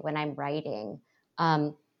creatively, when I'm writing,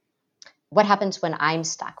 what happens when I'm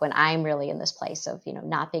stuck, when I'm really in this place of,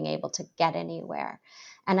 not being able to get anywhere.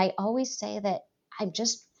 And I always say that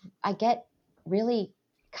I get really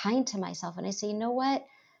kind to myself and I say, you know what,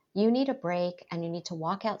 you need a break and you need to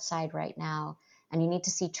walk outside right now and you need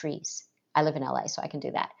to see trees. I live in LA, so I can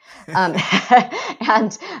do that.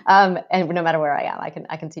 And no matter where I am,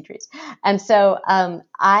 I can see trees. And so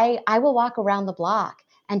I will walk around the block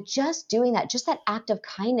And just doing that, just that act of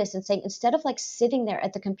kindness and saying, instead of like sitting there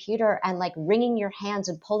at the computer and like wringing your hands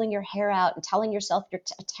and pulling your hair out and telling yourself you're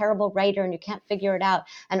a terrible writer and you can't figure it out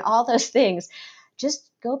and all those things, just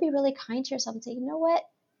go be really kind to yourself and say, you know what,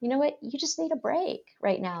 you just need a break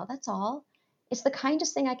right now. That's all. It's the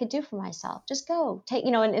kindest thing I could do for myself. Just go take,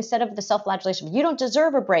 and instead of the self-flagellation, you don't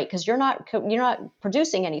deserve a break because you're not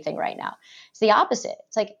producing anything right now. It's the opposite.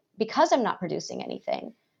 It's like, because I'm not producing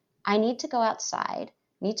anything, I need to go outside,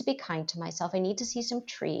 need to be kind to myself. I need to see some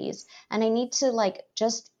trees, and I need to like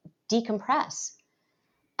just decompress.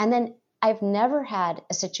 And then I've never had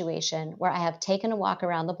a situation where I have taken a walk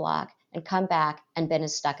around the block and come back and been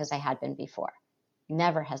as stuck as I had been before.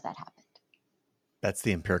 Never has that happened. That's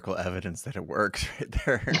the empirical evidence that it works right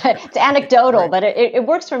there. It's anecdotal, Right. But it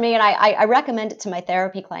works for me. And I recommend it to my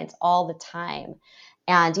therapy clients all the time.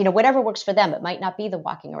 And, whatever works for them, it might not be the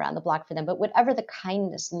walking around the block for them, but whatever the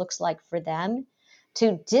kindness looks like for them,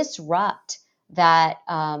 to disrupt that,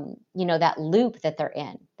 that loop that they're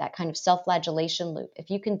in, that kind of self-flagellation loop.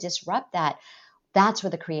 If you can disrupt that, that's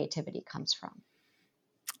where the creativity comes from.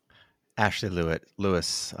 Ashley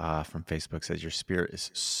Lewis from Facebook says, your spirit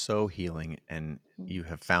is so healing and you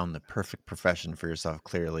have found the perfect profession for yourself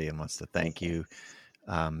clearly, and wants to thank you.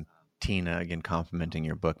 Tina, again, complimenting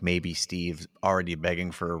your book. Maybe Steve's already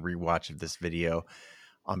begging for a rewatch of this video.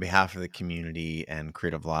 On behalf of the community and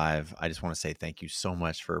CreativeLive, I just want to say thank you so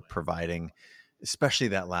much for providing, especially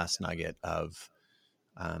that last nugget of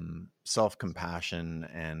self-compassion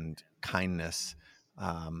and kindness.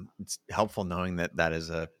 It's helpful knowing that is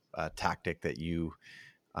a tactic that you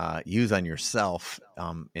use on yourself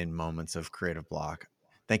in moments of creative block.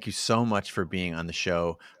 Thank you so much for being on the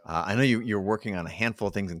show. I know you're working on a handful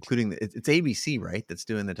of things, including it's ABC, right? That's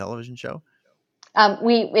doing the television show.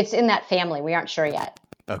 It's in that family. We aren't sure yet.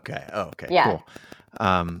 Okay. Oh, okay. Yeah.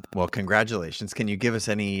 Cool. Well, congratulations. Can you give us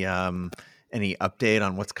any update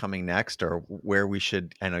on what's coming next, or where we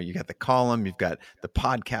should? I know you got the column, you've got the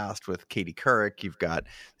podcast with Katie Couric, you've got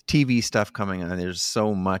TV stuff coming on. There's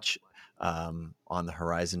so much on the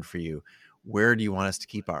horizon for you. Where do you want us to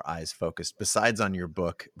keep our eyes focused besides on your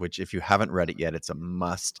book, which if you haven't read it yet, it's a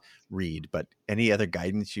must read, but any other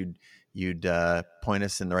guidance you'd point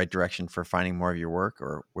us in the right direction for finding more of your work,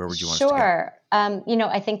 or where would you want us to go? Sure.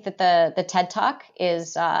 I think that the TED Talk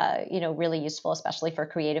is, really useful, especially for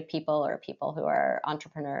creative people or people who are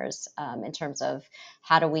entrepreneurs, in terms of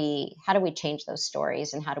how do we change those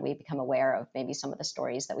stories, and how do we become aware of maybe some of the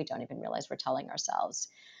stories that we don't even realize we're telling ourselves,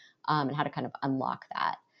 and how to kind of unlock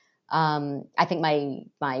that. I think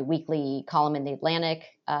my weekly column in The Atlantic,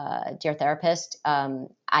 Dear Therapist,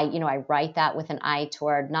 I write that with an eye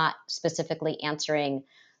toward not specifically answering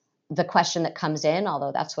the question that comes in,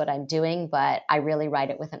 although that's what I'm doing, but I really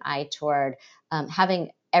write it with an eye toward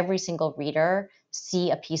having every single reader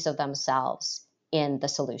see a piece of themselves in the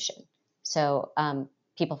solution. So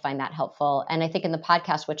people find that helpful. And I think in the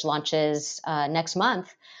podcast, which launches next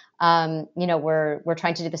month, we're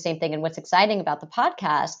trying to do the same thing. And what's exciting about the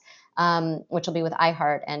podcast, which will be with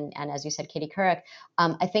iHeart and as you said, Katie Couric,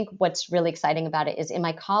 I think what's really exciting about it is in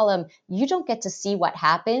my column, you don't get to see what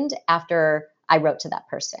happened after I wrote to that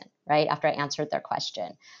person, right? After I answered their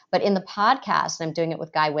question. But in the podcast, and I'm doing it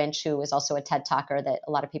with Guy Winch, who is also a TED Talker that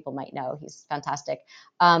a lot of people might know. He's fantastic.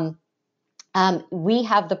 We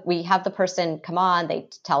have the person come on, they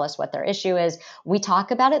tell us what their issue is. We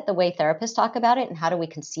talk about it the way therapists talk about it, and how do we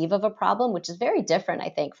conceive of a problem, which is very different, I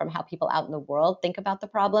think, from how people out in the world think about the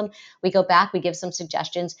problem. We go back, we give some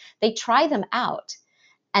suggestions, they try them out,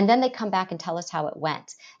 and then they come back and tell us how it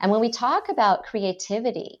went. And when we talk about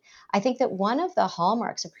creativity, I think that one of the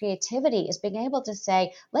hallmarks of creativity is being able to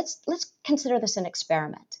say, let's consider this an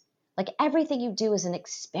experiment. Like everything you do is an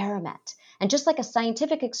experiment. And just like a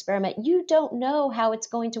scientific experiment, you don't know how it's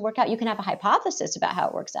going to work out. You can have a hypothesis about how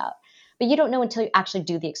it works out, but you don't know until you actually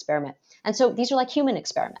do the experiment. And so these are like human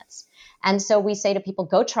experiments. And so we say to people,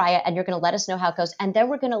 go try it, and you're going to let us know how it goes. And then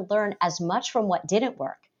we're going to learn as much from what didn't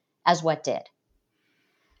work as what did.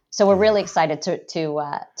 So we're really excited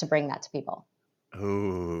to bring that to people.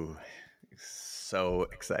 Ooh, so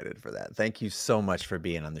excited for that. Thank you so much for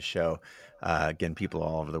being on the show. Again, people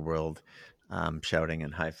all over the world shouting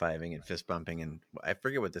and high-fiving and fist bumping. And I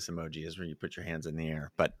forget what this emoji is where you put your hands in the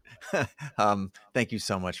air. But thank you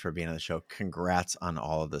so much for being on the show. Congrats on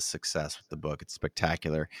all of the success with the book. It's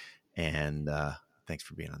spectacular. And thanks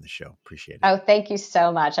for being on the show. Appreciate it. Oh, thank you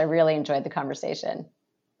so much. I really enjoyed the conversation.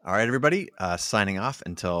 All right, everybody. Signing off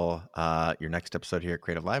until your next episode here at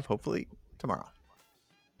CreativeLive, hopefully tomorrow.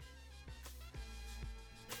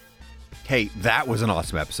 Hey, that was an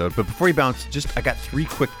awesome episode. But before you bounce, I got 3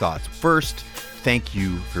 quick thoughts. First, thank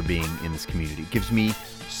you for being in this community. It gives me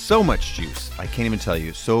so much juice. I can't even tell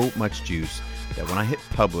you, so much juice that when I hit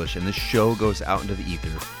publish and this show goes out into the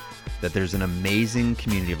ether, that there's an amazing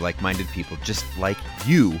community of like-minded people just like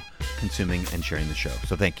you consuming and sharing the show.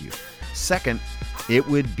 So thank you. Second, it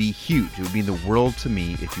would be huge. It would mean the world to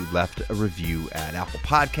me if you left a review at Apple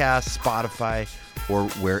Podcasts, Spotify, or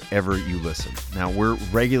wherever you listen. Now, we're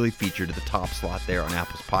regularly featured at the top slot there on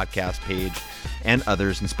Apple's podcast page and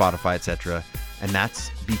others in Spotify, etc. And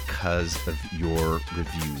that's because of your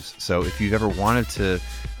reviews. So if you've ever wanted to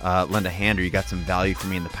lend a hand or you got some value from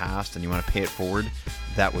me in the past and you want to pay it forward,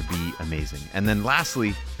 that would be amazing. And then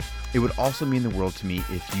lastly, it would also mean the world to me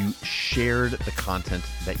if you shared the content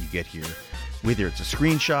that you get here, whether it's a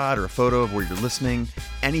screenshot or a photo of where you're listening,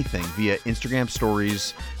 anything via Instagram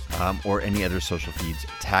stories or any other social feeds,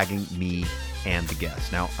 tagging me and the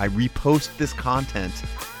guest. Now, I repost this content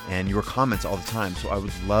and your comments all the time, so I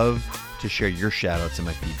would love to share your shout outs in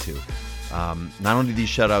my feed too. Not only do these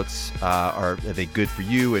shout outs are they good for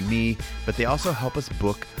you and me, but they also help us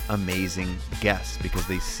book amazing guests because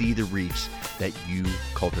they see the reach that you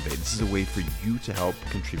cultivate. This is a way for you to help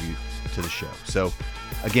contribute to the show. So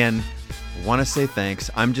again, want to say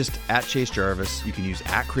thanks. I'm just at Chase Jarvis. You can use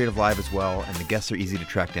at CreativeLive as well, and the guests are easy to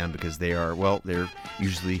track down because they are, well, they're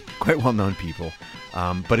usually quite well-known people.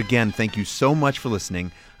 But again, thank you so much for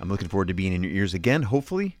listening. I'm looking forward to being in your ears again,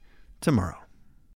 hopefully tomorrow.